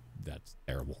 Otherwise, that's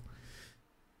terrible.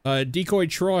 Decoy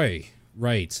Troy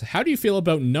writes, how do you feel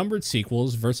about numbered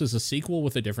sequels versus a sequel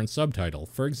with a different subtitle?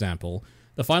 For example,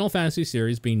 the Final Fantasy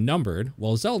series being numbered,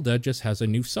 while Zelda just has a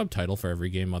new subtitle for every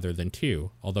game other than 2,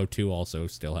 although 2 also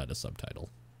still had a subtitle.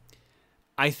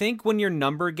 I think when your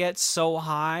number gets so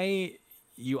high,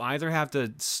 you either have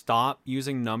to stop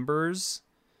using numbers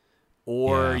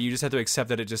or you just have to accept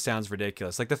that it just sounds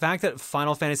ridiculous. Like the fact that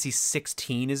Final Fantasy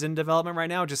 16 is in development right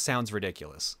now just sounds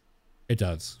ridiculous. It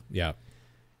does, yeah.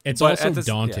 It's also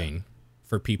daunting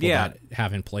for people that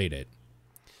haven't played it.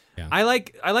 Yeah. I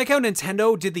like how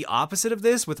Nintendo did the opposite of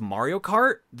this with Mario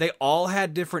Kart. They all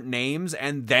had different names,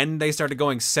 and then they started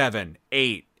going 7,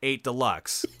 8, 8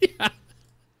 Deluxe. Yeah.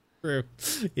 True.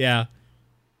 Yeah.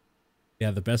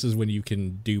 Yeah, the best is when you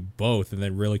can do both and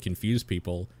then really confuse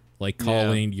people. Like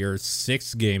calling your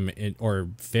 6th game or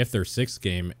 5th or 6th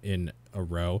game in a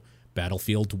row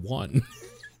Battlefield 1.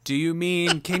 Do you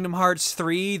mean Kingdom Hearts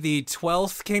 3, the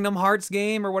 12th Kingdom Hearts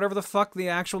game, or whatever the fuck the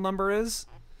actual number is?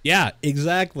 Yeah,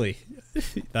 exactly.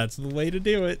 That's the way to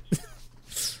do it.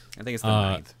 I think it's the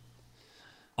 9th.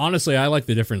 Honestly, I like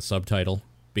the different subtitle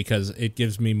because it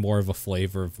gives me more of a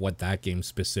flavor of what that game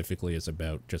specifically is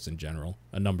about, just in general.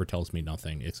 A number tells me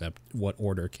nothing except what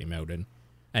order it came out in.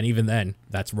 And even then,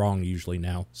 that's wrong usually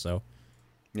now, so.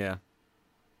 Yeah.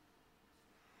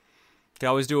 Can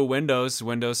always do a Windows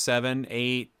 7,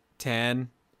 8, 10,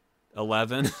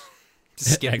 11.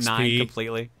 Just skip XP, 9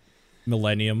 completely.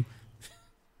 Millennium.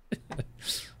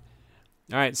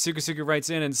 All right, Suka writes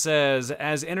in and says,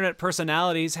 as internet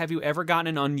personalities, have you ever gotten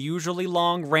an unusually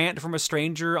long rant from a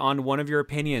stranger on one of your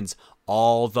opinions?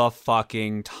 All the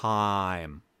fucking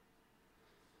time.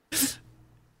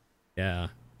 Yeah.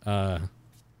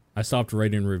 I stopped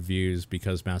writing reviews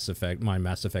because my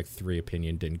Mass Effect 3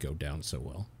 opinion didn't go down so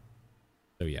well.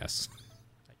 So yes,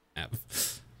 I have.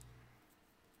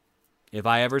 If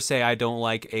I ever say I don't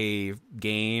like a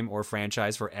game or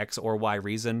franchise for X or Y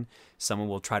reason, someone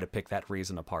will try to pick that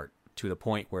reason apart to the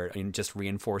point where it just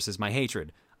reinforces my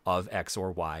hatred of X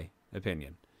or Y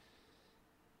opinion.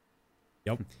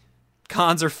 Yep.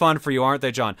 Cons are fun for you, aren't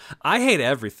they, John? I hate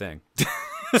everything.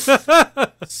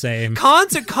 Same.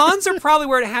 Cons are probably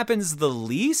where it happens the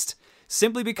least,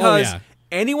 simply because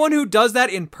anyone who does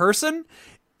that in person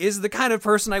is the kind of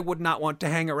person I would not want to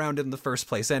hang around in the first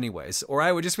place anyways. Or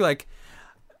I would just be like,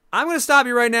 I'm going to stop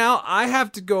you right now. I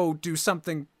have to go do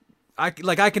something. I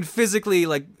can physically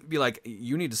be like,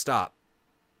 you need to stop.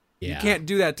 Yeah. You can't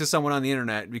do that to someone on the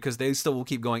internet because they still will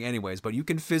keep going anyways, but you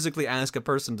can physically ask a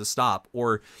person to stop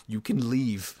or you can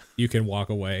leave. You can walk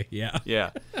away. Yeah.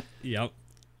 Yeah. Yep.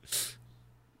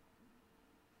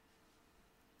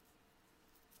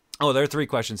 Oh, there are 3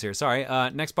 questions here. Sorry.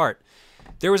 Next part.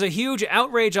 There was a huge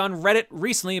outrage on Reddit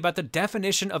recently about the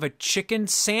definition of a chicken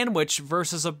sandwich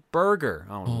versus a burger.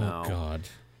 Oh no. God.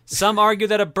 Some argue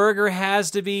that a burger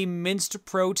has to be minced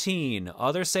protein.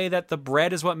 Others say that the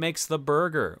bread is what makes the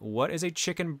burger. What is a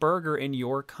chicken burger in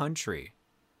your country?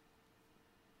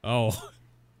 Oh,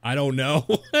 I don't know,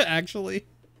 actually.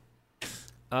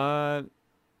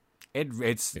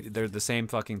 It's they're the same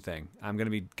fucking thing. I'm going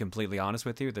to be completely honest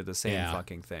with you. They're the same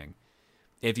fucking thing.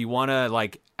 If you want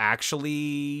to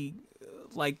actually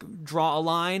draw a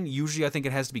line, usually I think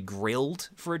it has to be grilled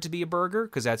for it to be a burger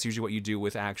because that's usually what you do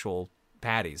with actual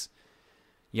patties.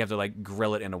 You have to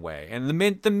grill it in a way. And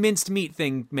the minced meat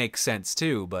thing makes sense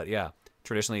too, but yeah,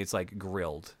 traditionally it's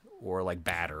grilled or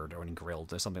battered or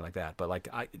grilled or something like that. But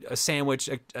a sandwich,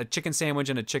 a chicken sandwich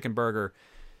and a chicken burger,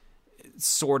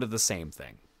 sort of the same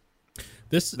thing.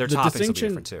 Their toppings will be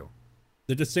different too.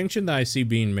 The distinction that I see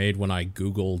being made when I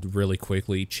Googled really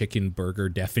quickly chicken burger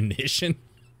definition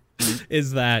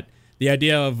is that the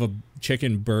idea of a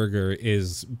chicken burger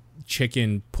is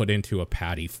chicken put into a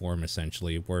patty form,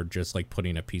 essentially. We're just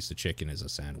putting a piece of chicken as a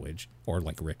sandwich or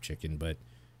ripped chicken, but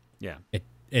yeah,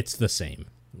 it's the same.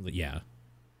 Yeah,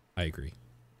 I agree.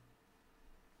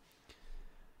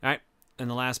 And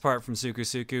the last part from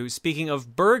Suku. Speaking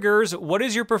of burgers, what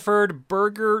is your preferred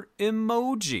burger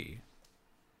emoji?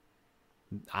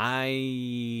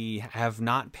 I have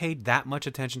not paid that much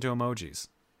attention to emojis.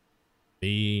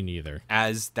 Me neither.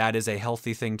 As that is a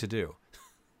healthy thing to do.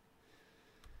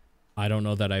 I don't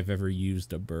know that I've ever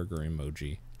used a burger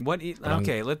emoji.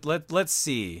 Okay, let's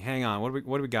see. Hang on. What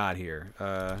do we got here?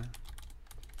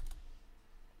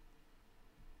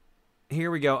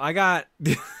 Here we go. I got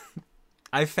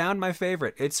I found my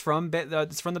favorite. It's from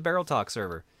the Barrel Talk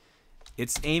server.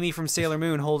 It's Amy from Sailor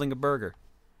Moon holding a burger.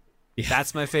 Yeah.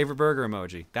 That's my favorite burger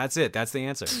emoji. That's it. That's the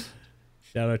answer.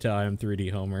 Shout out to I Am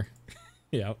 3D Homer.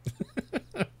 Yep.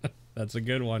 That's a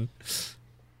good one.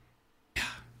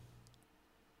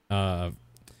 Phantom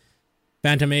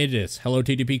Aegis. Hello,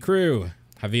 TDP crew.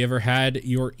 Have you ever had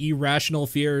your irrational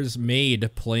fears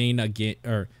made playing a game,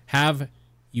 or have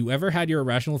you ever had your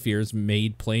irrational fears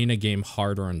made playing a game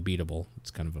hard or unbeatable?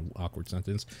 It's kind of an awkward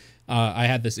sentence. I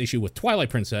had this issue with Twilight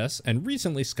Princess and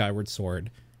recently Skyward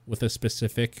Sword with a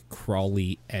specific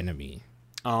crawly enemy.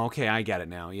 Oh, okay, I get it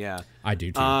now. Yeah, I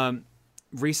do too.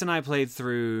 Reese and I played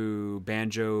through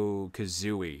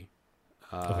Banjo-Kazooie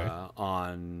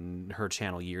on her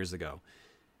channel years ago.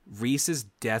 Reese is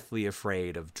deathly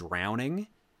afraid of drowning,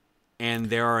 and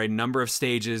there are a number of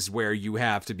stages where you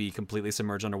have to be completely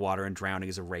submerged underwater, and drowning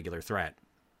is a regular threat.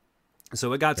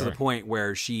 So it got to the point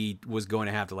where she was going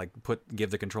to have to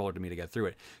give the controller to me to get through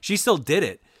it. She still did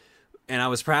it, and I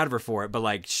was proud of her for it.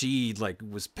 But she's like,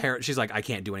 I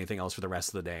can't do anything else for the rest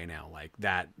of the day now. Like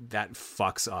that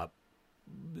fucks up.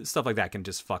 Stuff like that can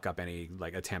just fuck up any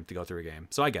attempt to go through a game.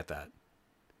 So I get that.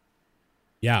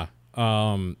 Yeah.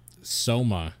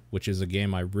 Soma, which is a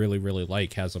game I really, really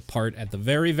like, has a part at the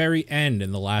very, very end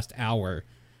in the last hour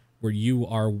where you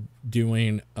are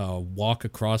doing a walk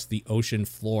across the ocean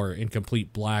floor in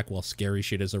complete black while scary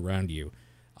shit is around you.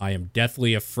 I am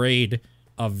deathly afraid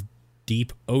of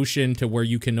deep ocean to where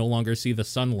you can no longer see the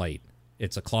sunlight.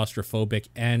 It's a claustrophobic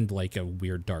and a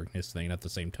weird darkness thing at the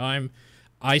same time.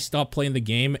 I stopped playing the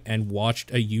game and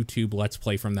watched a YouTube Let's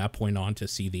Play from that point on to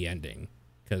see the ending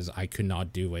because I could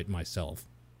not do it myself.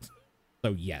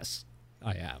 So yes,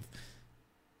 I have.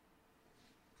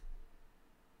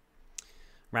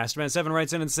 Rasterman7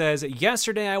 writes in and says,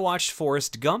 yesterday I watched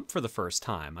Forrest Gump for the first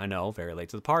time. I know, very late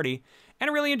to the party, and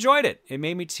I really enjoyed it. It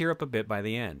made me tear up a bit by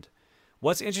the end.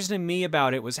 What's interesting to me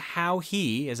about it was how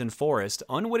he, as in Forrest,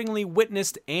 unwittingly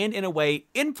witnessed and in a way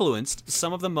influenced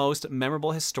some of the most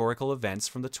memorable historical events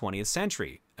from the 20th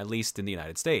century, at least in the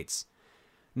United States.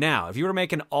 Now, if you were to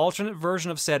make an alternate version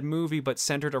of said movie but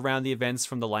centered around the events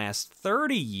from the last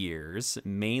 30 years,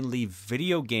 mainly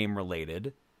video game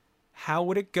related, how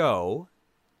would it go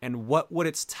and what would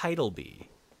its title be?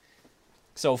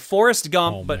 So Forrest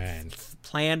Gump,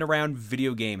 planned around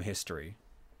video game history.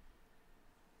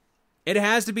 It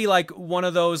has to be one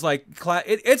of those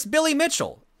it's Billy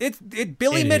Mitchell.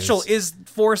 Billy Mitchell is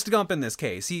Forrest Gump in this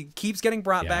case. He keeps getting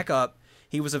brought back up.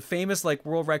 He was a famous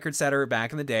world record setter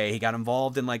back in the day. He got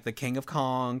involved in the King of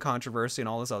Kong controversy and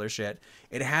all this other shit.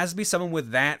 It has to be someone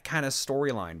with that kind of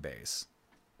storyline base.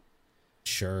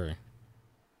 Sure.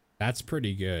 That's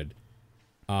pretty good.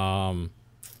 I'm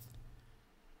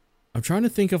trying to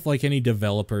think of any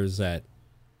developers that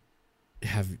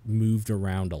have moved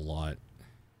around a lot.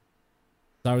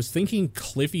 I was thinking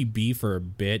Cliffy B for a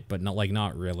bit, but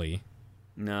not really.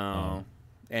 No.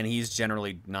 And he's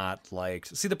generally not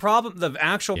liked. See, the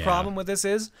actual problem with this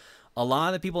is a lot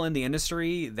of the people in the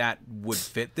industry that would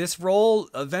fit this role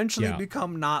eventually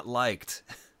become not liked.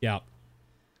 Yeah.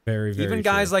 Very, very Even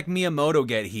guys like Miyamoto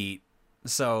get heat.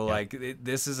 So,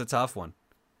 this is a tough one.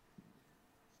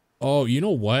 Oh, you know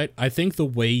what? I think the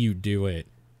way you do it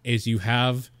is you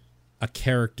have a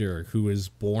character who is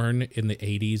born in the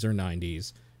 80s or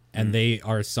 90s, and they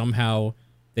are somehow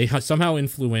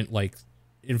influence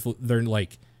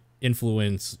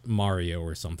Mario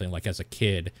or something as a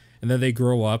kid, and then they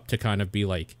grow up to kind of be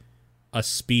a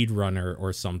speedrunner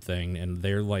or something, and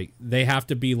they have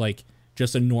to be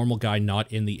just a normal guy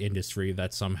not in the industry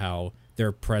that somehow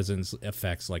their presence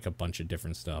affects a bunch of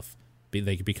different stuff.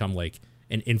 They could become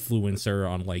an influencer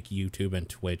on YouTube and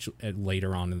Twitch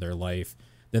later on in their life.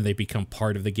 Then they become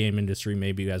part of the game industry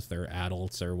maybe as they're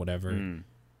adults or whatever.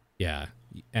 Yeah.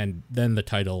 And then the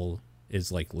title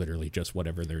is literally just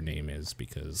whatever their name is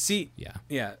because...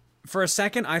 Yeah. For a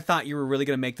second, I thought you were really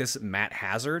going to make this Matt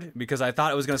Hazard because I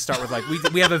thought it was going to start with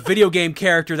we have a video game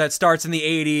character that starts in the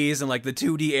 80s and the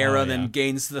 2D era, then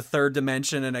gains the third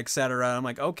dimension and etc. I'm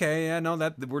okay, yeah, no,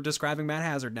 that we're describing Matt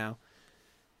Hazard now.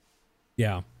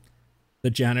 Yeah. The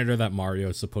janitor that Mario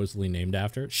is supposedly named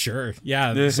after? Sure.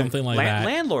 Yeah, something like that.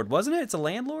 Landlord, wasn't it? It's a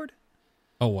landlord?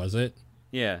 Oh, was it?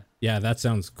 Yeah. Yeah, that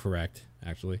sounds correct,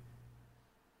 actually.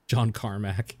 John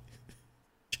Carmack.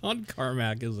 John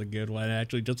Carmack is a good one,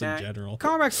 actually, just in general.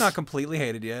 Carmack's not completely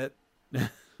hated yet.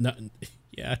 Not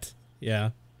yet.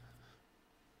 Yeah.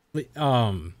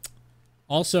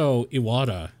 Also,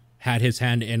 Iwata had his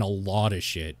hand in a lot of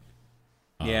shit.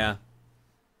 Yeah.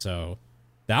 So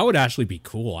that would actually be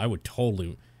cool. I would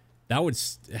totally. That would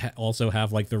also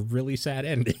have like the really sad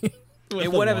ending.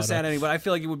 It would have a sad ending, but I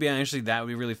feel like it would be actually that would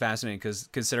be really fascinating because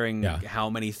considering how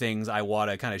many things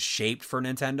Iwata kind of shaped for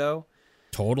Nintendo.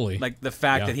 Totally. Like the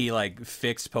fact that he like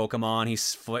fixed Pokemon,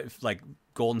 he's like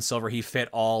Gold and Silver, he fit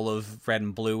all of Red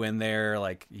and Blue in there.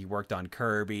 Like he worked on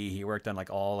Kirby, he worked on like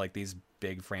all like these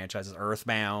big franchises,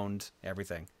 Earthbound,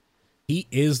 everything. He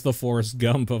is the Forrest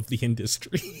Gump of the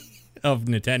industry of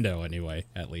Nintendo, anyway,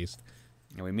 at least.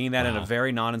 And we mean that in a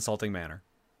very non-insulting manner.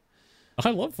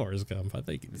 I love Forrest Gump. I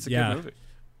think it's a good movie.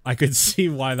 I could see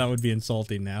why that would be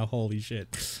insulting now. Holy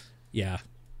shit. Yeah.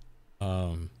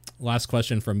 Last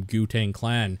question from Gu-Tang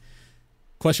Clan.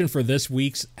 Question for this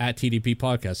week's at TDP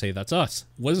podcast. Hey, that's us.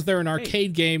 Was there an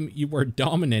arcade game you were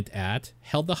dominant at,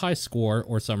 held the high score,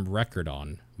 or some record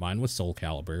on? Mine was Soul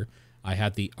Calibur. I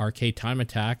had the arcade time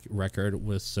attack record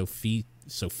with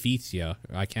Sophitia.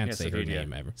 I can't say her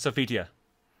name ever. Sophitia.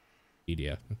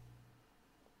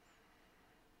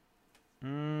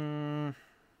 An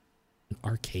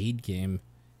arcade game.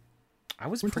 I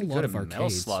was pretty good at Metal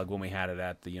Slug when we had it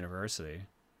at the university.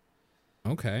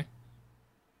 Okay.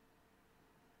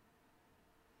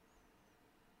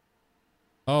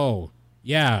 Oh,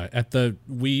 yeah.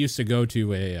 We used to go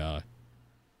to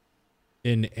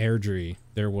in Airdrie,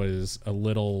 there was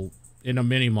in a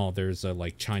mini mall, there's a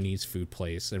like Chinese food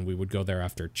place, and we would go there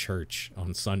after church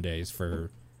on Sundays for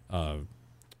a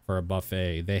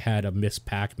buffet. They had a Miss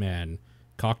Pac-Man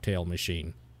cocktail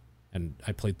machine, and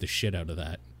I played the shit out of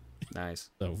that. Nice.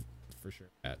 So, for sure.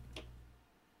 That.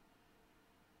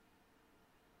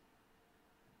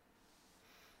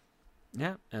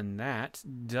 Yeah, and that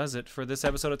does it for this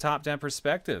episode of Top 10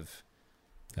 Perspective.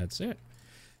 That's it.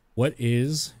 What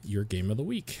is your game of the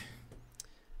week?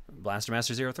 Blaster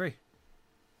Master 03.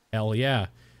 Hell yeah.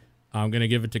 I'm going to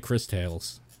give it to Chris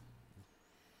Tales.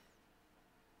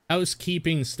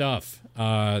 Housekeeping stuff.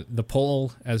 The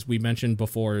poll, as we mentioned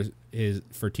before, is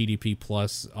for TDP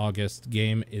Plus August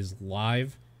game is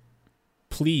live.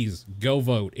 Please go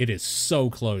vote. It is so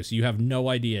close. You have no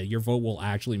idea. Your vote will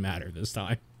actually matter this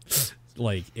time.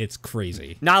 Like, it's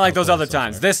crazy. Not like those other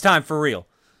times. This time, for real.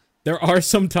 There are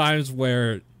some times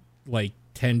where, like,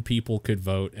 10 people could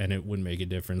vote and it wouldn't make a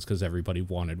difference because everybody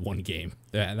wanted one game.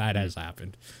 That has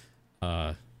happened.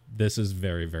 This is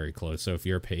very, very close. So if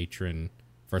you're a patron,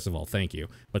 first of all, thank you.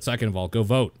 But second of all, go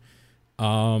vote.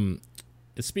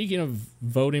 Speaking of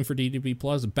voting for DDP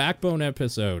Plus, Backbone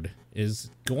episode is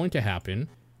going to happen.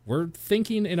 We're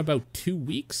thinking in about 2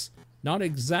 weeks. Not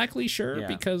exactly sure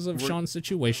because of Sean's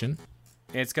situation.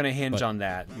 It's going to hinge on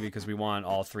that because we want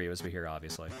all three of us to be here,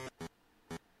 obviously.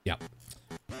 Yeah.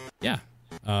 Yeah.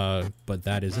 But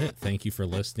that is it. Thank you for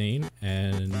listening,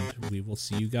 and we will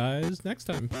see you guys next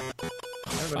time.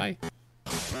 Bye.